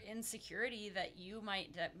 That's fair. Insecurity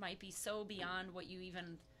that might be so beyond what you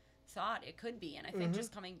even thought it could be. And I think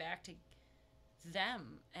just coming back to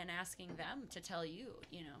them and asking them to tell you,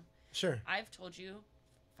 Sure. I've told you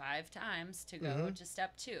 5 times to go to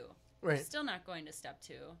step 2. Right. Still not going to step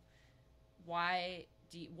 2.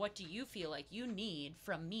 What do you feel like you need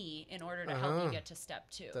from me in order to help you get to step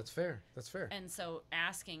 2? That's fair. That's fair. And so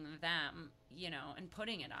asking them, and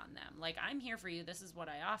putting it on them. Like, I'm here for you. This is what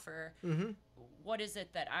I offer. What is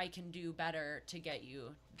it that I can do better to get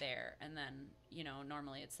you there? And then,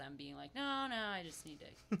 normally it's them being like, no, I just need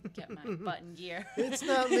to get my button gear. It's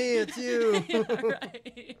not me, it's you.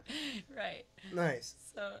 Right. Nice.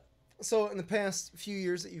 So in the past few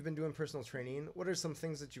years that you've been doing personal training, what are some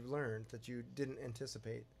things that you've learned that you didn't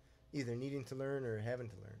anticipate either needing to learn or having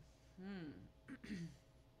to learn?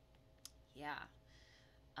 Yeah.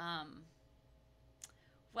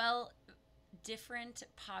 Well, different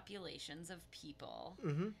populations of people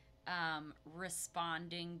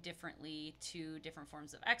responding differently to different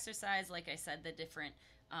forms of exercise. Like I said, the different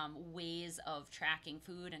ways of tracking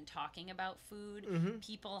food and talking about food.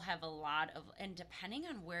 People have a lot of, and depending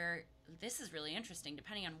on where, this is really interesting,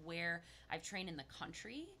 depending on where I've trained in the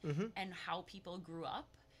country and how people grew up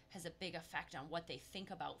has a big effect on what they think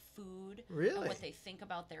about food. Really? And what they think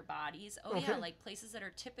about their bodies. Okay. Yeah, like places that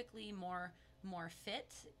are typically more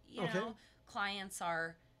fit,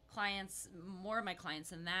 more of my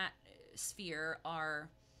clients in that sphere are,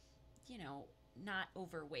 not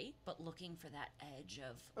overweight, but looking for that edge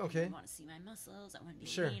of, I want to see my muscles, I want to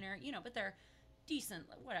be leaner, but they're decent,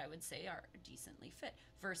 what I would say are decently fit,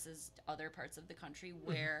 versus other parts of the country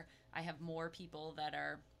where I have more people that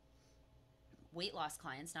are weight loss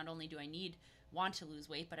clients. Not only do I want to lose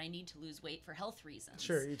weight, but I need to lose weight for health reasons.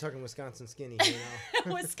 Sure, you're talking Wisconsin skinny here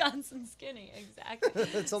now. Wisconsin skinny, exactly.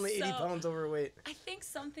 It's only 80 pounds overweight. I think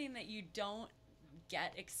something that you don't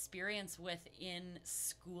get experience with in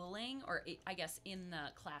schooling, or I guess in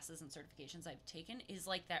the classes and certifications I've taken, is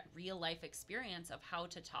like that real life experience of how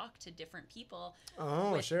to talk to different people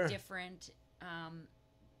with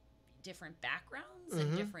different backgrounds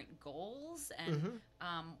and different goals and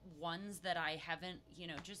ones that I haven't,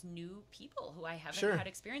 just new people who I haven't had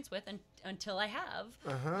experience with until I have,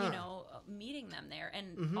 meeting them there.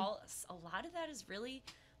 And a lot of that is really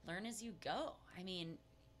learn as you go. I mean,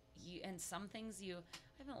 and some things I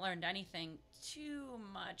haven't learned anything too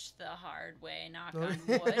much the hard way, knock on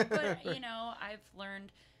wood, but, I've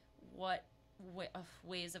learned what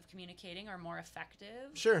ways of communicating are more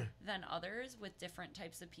effective than others with different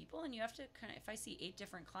types of people. And you have to if I see 8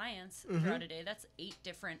 different clients throughout a day, that's 8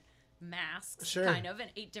 different masks, kind of,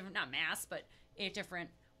 and 8 different, not masks, but 8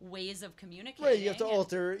 different ways of communicating. Right, you have to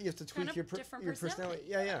alter, you have to tweak your personality.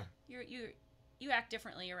 Yeah. You act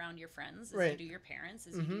differently around your friends as you do your parents,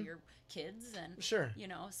 as you do your kids, and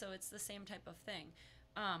so it's the same type of thing.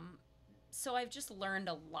 So I've just learned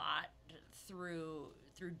a lot through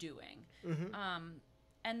doing.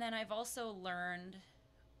 And then I've also learned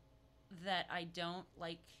that I don't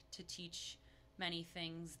like to teach many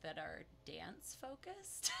things that are dance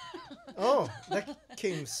focused. Oh, that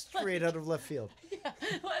came straight out of left field. Yeah,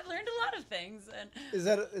 well, I've learned a lot of things. And is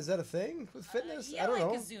that a thing with fitness? Yeah, I don't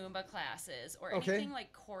know. Zumba classes or anything like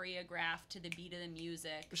choreographed to the beat of the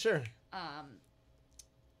music. Sure. A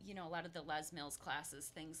lot of the Les Mills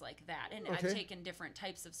classes, things like that. And I've taken different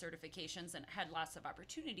types of certifications and had lots of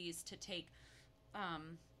opportunities to take.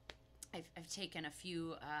 I've taken a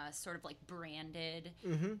few sort of like branded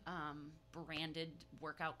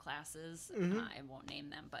workout classes. I won't name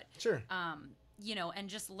them, but and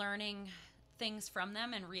just learning things from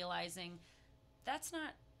them and realizing that's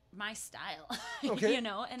not my style,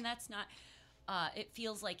 and that's not it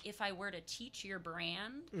feels like if I were to teach your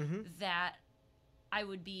brand, Mm-hmm. that I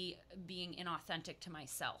would be being inauthentic to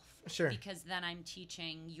myself. Sure. Because then I'm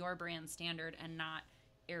teaching your brand standard and not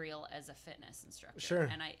Ariel as a fitness instructor. Sure.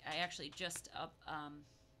 And I actually just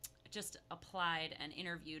applied and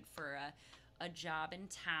interviewed for a job in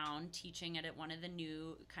town teaching at one of the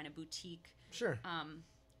new kind of boutique Sure.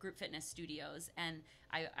 group fitness studios. And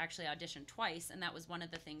I actually auditioned twice. And that was one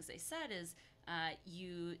of the things they said is,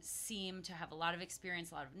 you seem to have a lot of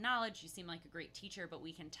experience, a lot of knowledge. You seem like a great teacher, but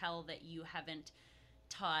we can tell that you haven't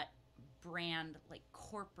taught brand, like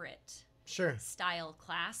corporate Sure. style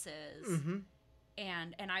classes. Mm-hmm.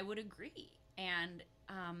 And I would agree. And,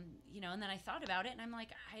 and then I thought about it and I'm like,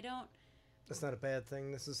 That's not a bad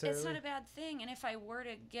thing necessarily. it's not a bad thing. And if I were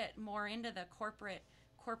to get more into the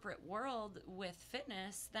corporate world with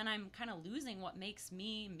fitness, then I'm kind of losing what makes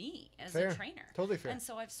me as Fair. a trainer. Totally fair. And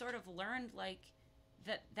so I've sort of learned like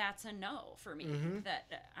that's a no for me, Mm-hmm. that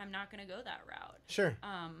I'm not going to go that route. Sure.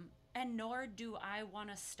 And nor do I want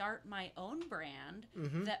to start my own brand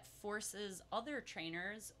Mm-hmm. that forces other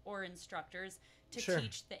trainers or instructors to Sure.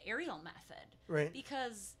 teach the Ariel method. Right.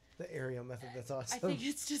 Because The Ariel method. That's awesome. I think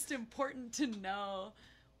it's just important to know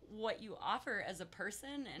what you offer as a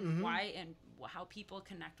person and Mm-hmm. why and how people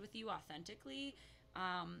connect with you authentically.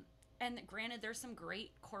 And granted, there's some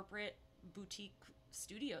great corporate boutique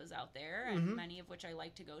studios out there, and Mm-hmm. many of which I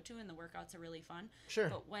like to go to, and the workouts are really fun. Sure.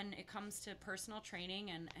 But when it comes to personal training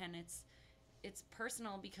and it's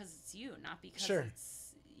personal because it's you, not because Sure.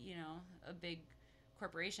 it's, a big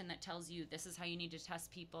corporation that tells you this is how you need to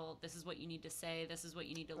test people, this is what you need to say, this is what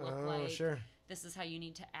you need to look like, Sure. this is how you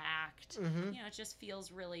need to act. Mm-hmm. It just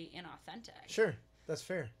feels really inauthentic Sure. That's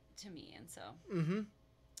fair. to me. And so Mm-hmm.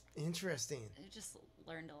 Interesting. I just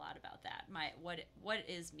learned a lot about that. What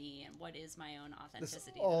is me and what is my own This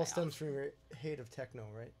authenticity. all stems from your hate of techno,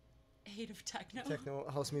 right? hate of techno. Techno,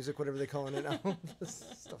 house music, whatever they're calling it now. The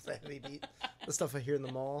stuff that heavy beat. The stuff I hear in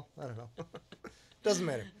the mall. I don't know. Doesn't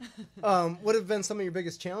matter. What have been some of your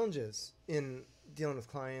biggest challenges in dealing with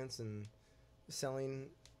clients and selling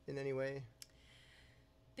in any way?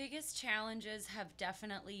 Biggest challenges have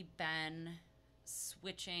definitely been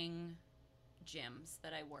switching gyms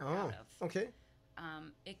that I work out of. Okay.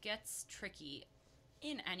 It gets tricky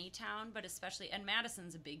in any town, but especially, and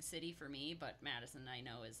Madison's a big city for me, but Madison I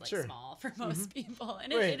know is like Sure. small for most people.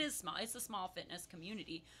 And Right. it is small. It's a small fitness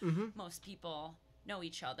community. Mm-hmm. Most people know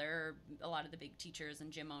each other. A lot of the big teachers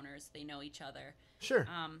and gym owners, they know each other. Sure.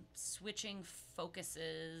 Switching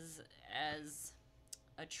focuses as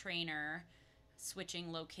a trainer,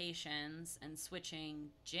 switching locations and switching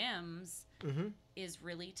gyms Mm-hmm. is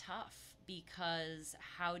really tough, because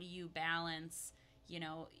how do you balance,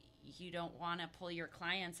 you don't want to pull your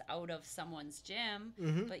clients out of someone's gym,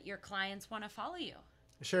 Mm-hmm. but your clients want to follow you.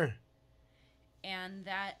 Sure. And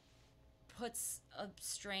that puts a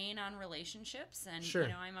strain on relationships. And, Sure.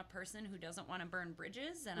 I'm a person who doesn't want to burn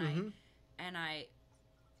bridges. And Mm-hmm.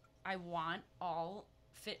 I want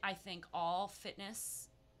I think all fitness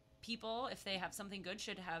people, if they have something good,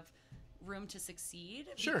 should have room to succeed.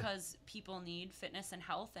 Sure. Because people need fitness and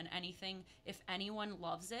health, and anything, if anyone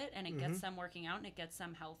loves it and it gets them working out and it gets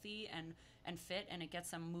them healthy and fit and it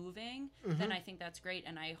gets them moving, then I think that's great,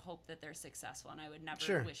 and I hope that they're successful, and I would never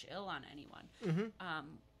Sure. wish ill on anyone. Mm-hmm.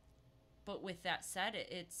 But with that said,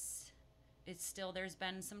 it's still, there's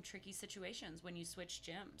been some tricky situations when you switch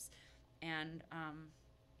gyms, and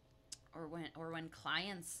or when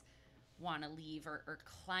clients want to leave, or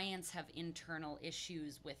clients have internal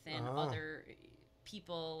issues within other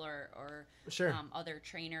people or Sure. other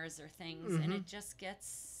trainers or things, and it just gets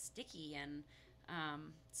sticky. And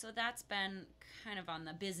so that's been kind of on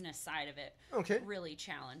the business side of it, Okay. really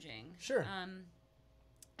challenging. Sure.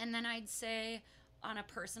 And then I'd say on a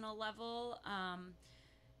personal level,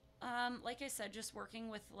 like I said, just working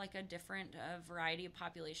with like a different variety of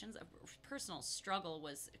populations. A personal struggle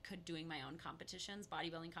was doing my own competitions,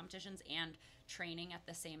 bodybuilding competitions, and training at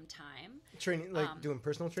the same time. Training, like doing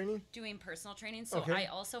personal training? Doing personal training. So Okay. I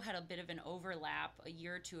also had a bit of an overlap a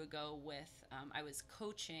year or two ago with, I was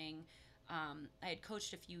coaching. I had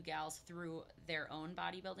coached a few gals through their own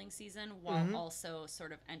bodybuilding season while also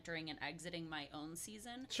sort of entering and exiting my own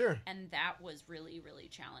season. Sure. And that was really, really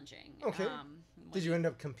challenging. Okay. When Did you end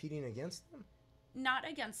up competing against them? Not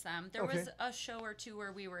against them. There Okay. was a show or two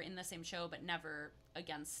where we were in the same show, but never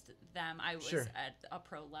against them. I was Sure. at a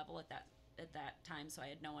pro level at that time, so I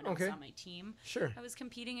had no one else Okay. on my team Sure. I was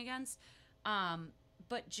competing against.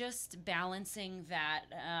 But just balancing that,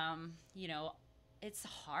 it's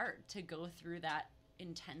hard to go through that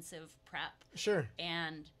intensive prep. Sure.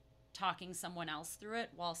 And talking someone else through it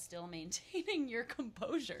while still maintaining your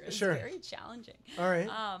composure is Sure. very challenging. All right.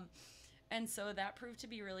 And so that proved to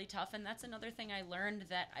be really tough. And that's another thing I learned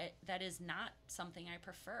that is not something I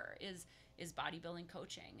prefer is bodybuilding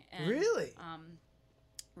coaching. And, Really?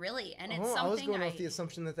 Really. And it's I something was going off the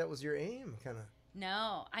assumption that was your aim, kind of.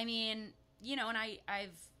 No, I mean, you know, and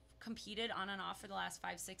I've competed on and off for the last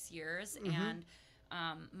 5-6 years. And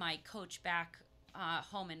my coach back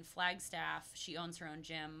home in Flagstaff, she owns her own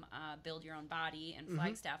gym, Build Your Own Body in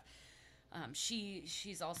Flagstaff.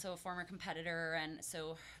 She's also a former competitor, and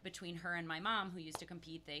so between her and my mom, who used to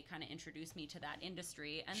compete, they kind of introduced me to that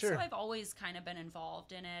industry. And Sure. so I've always kind of been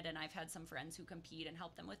involved in it, and I've had some friends who compete and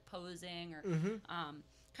help them with posing or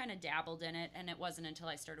kind of dabbled in it. And it wasn't until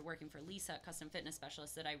I started working for Lisa, Custom Fitness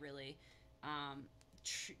Specialist, that I really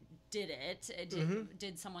did it.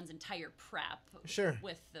 Did someone's entire prep Sure.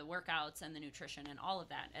 with the workouts and the nutrition and all of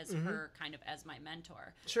that as her kind of as my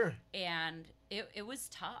mentor. Sure. And it was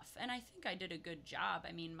tough. And I think I did a good job.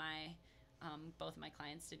 I mean, both of my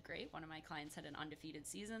clients did great. One of my clients had an undefeated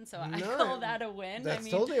season, so I call that a win. That's I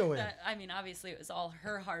mean, totally a win. Obviously it was all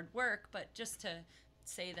her hard work, but just to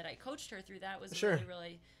say that I coached her through that was Sure. a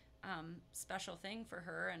really, really special thing for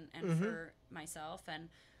her and for myself. And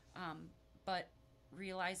but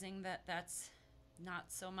realizing that that's not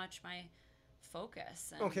so much my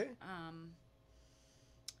focus. And, Okay.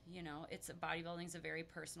 you know, bodybuilding's a very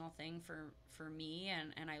personal thing for me,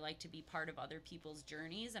 and I like to be part of other people's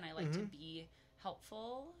journeys, and I like to be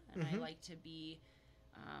helpful, and I like to be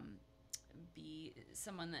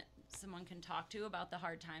someone that someone can talk to about the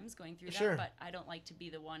hard times going through Sure. that, but I don't like to be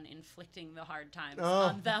the one inflicting the hard times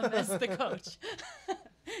on them as the coach.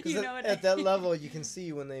 You know what at that level, you can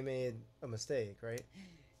see when they made a mistake, right?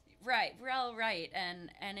 Right, well, right, and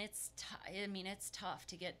it's I mean, it's tough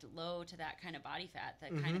to get low to that kind of body fat,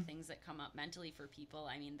 the kind of things that come up mentally for people.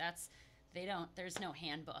 I mean, there's no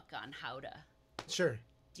handbook on how to Sure.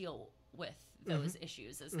 deal with those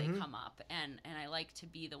issues as they come up, and I like to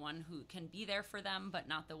be the one who can be there for them, but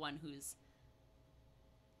not the one who's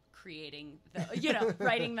creating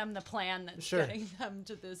writing them the plan that's Sure. getting them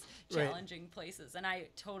to those challenging places. And I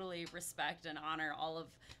totally respect and honor all of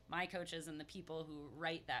my coaches and the people who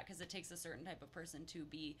write that, because it takes a certain type of person to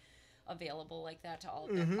be available like that to all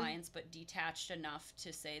of their clients, but detached enough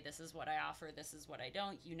to say, this is what I offer, this is what I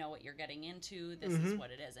don't, you know what you're getting into, this is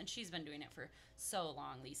what it is. And she's been doing it for so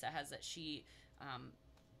long, Lisa has, that she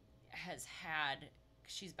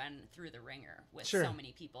she's been through the ringer with Sure. so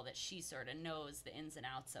many people that she sort of knows the ins and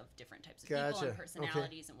outs of different types of Gotcha. people and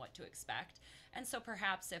personalities and what to expect. And so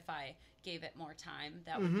perhaps if I gave it more time,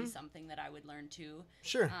 that would be something that I would learn too.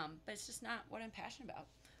 Sure. But it's just not what I'm passionate about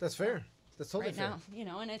That's fair. That's totally right fair. now, you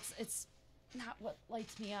know, and it's not what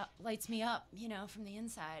lights me up, you know, from the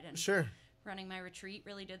inside. And Sure. running my retreat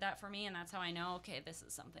really did that for me, and that's how I know, okay, this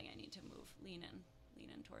is something I need to lean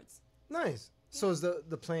in towards. Nice. So is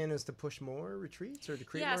the plan is to push more retreats or to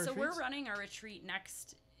create more retreats? So we're running our retreat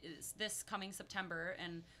this coming September,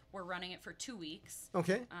 and we're running it for 2 weeks.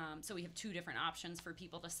 Okay. So we have 2 different options for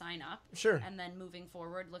people to sign up. Sure. And then moving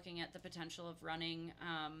forward, looking at the potential of running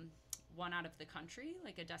one out of the country,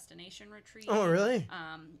 like a destination retreat. Oh, really?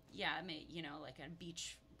 Like a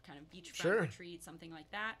beachfront Sure. retreat, something like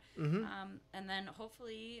that. And then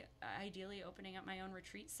hopefully, ideally, opening up my own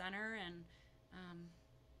retreat center and,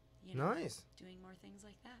 Nice. doing more things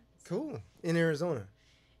like that. So, Cool. In Arizona.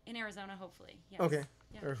 in Arizona, hopefully. Yes. Okay.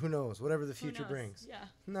 Yeah. Or who knows? Whatever the Who future knows? brings. Yeah.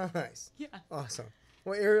 Nice. Yeah. Awesome.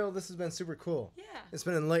 Well, Ariel, this has been super cool. Yeah. It's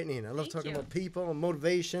been enlightening. I love Thank talking you. about people and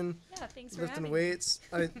motivation, Yeah. Thanks for lifting having weights.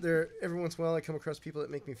 Every once in a while, I come across people that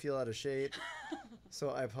make me feel out of shape. So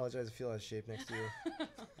I apologize if I feel out of shape next to you.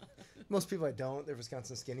 Most people I don't. They're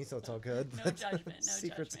Wisconsin skinny, so it's all good. No but judgment. No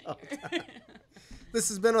secrets judgment out. here. This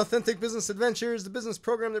has been Authentic Business Adventures, the business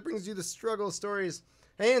program that brings you the struggle stories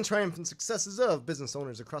and triumphant successes of business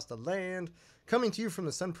owners across the land, coming to you from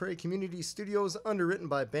the Sun Prairie Community Studios, underwritten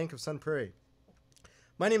by Bank of Sun Prairie.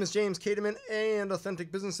 My name is James Kateman, and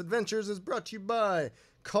Authentic Business Adventures is brought to you by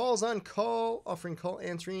Calls on Call, offering call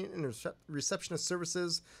answering and receptionist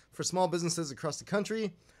services for small businesses across the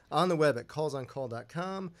country, on the web at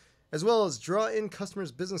callsoncall.com, as well as Draw In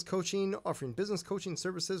Customers Business Coaching, offering business coaching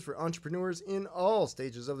services for entrepreneurs in all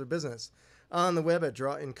stages of their business, on the web at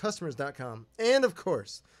drawincustomers.com. And of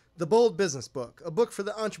course, The Bold Business Book, a book for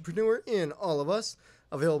the entrepreneur in all of us,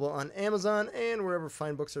 available on Amazon and wherever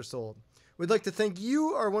fine books are sold. We'd like to thank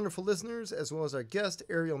you, our wonderful listeners, as well as our guest,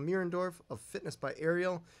 Ariel Mierendorf of Fitness by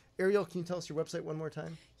Ariel. Ariel, can you tell us your website one more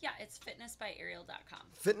time? Yeah, it's fitnessbyariel.com.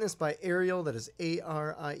 Fitness by Ariel, that is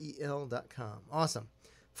ARIEL.com. Awesome.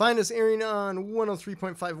 Find us airing on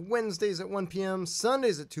 103.5 Wednesdays at 1 p.m.,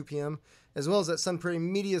 Sundays at 2 p.m., as well as at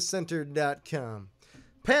sunprairiemediacenter.com.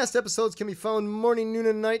 Past episodes can be found morning, noon,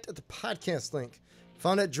 and night at the podcast link,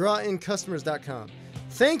 found at drawincustomers.com.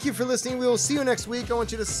 Thank you for listening. We will see you next week. I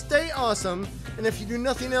want you to stay awesome, and if you do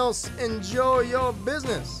nothing else, enjoy your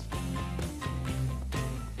business.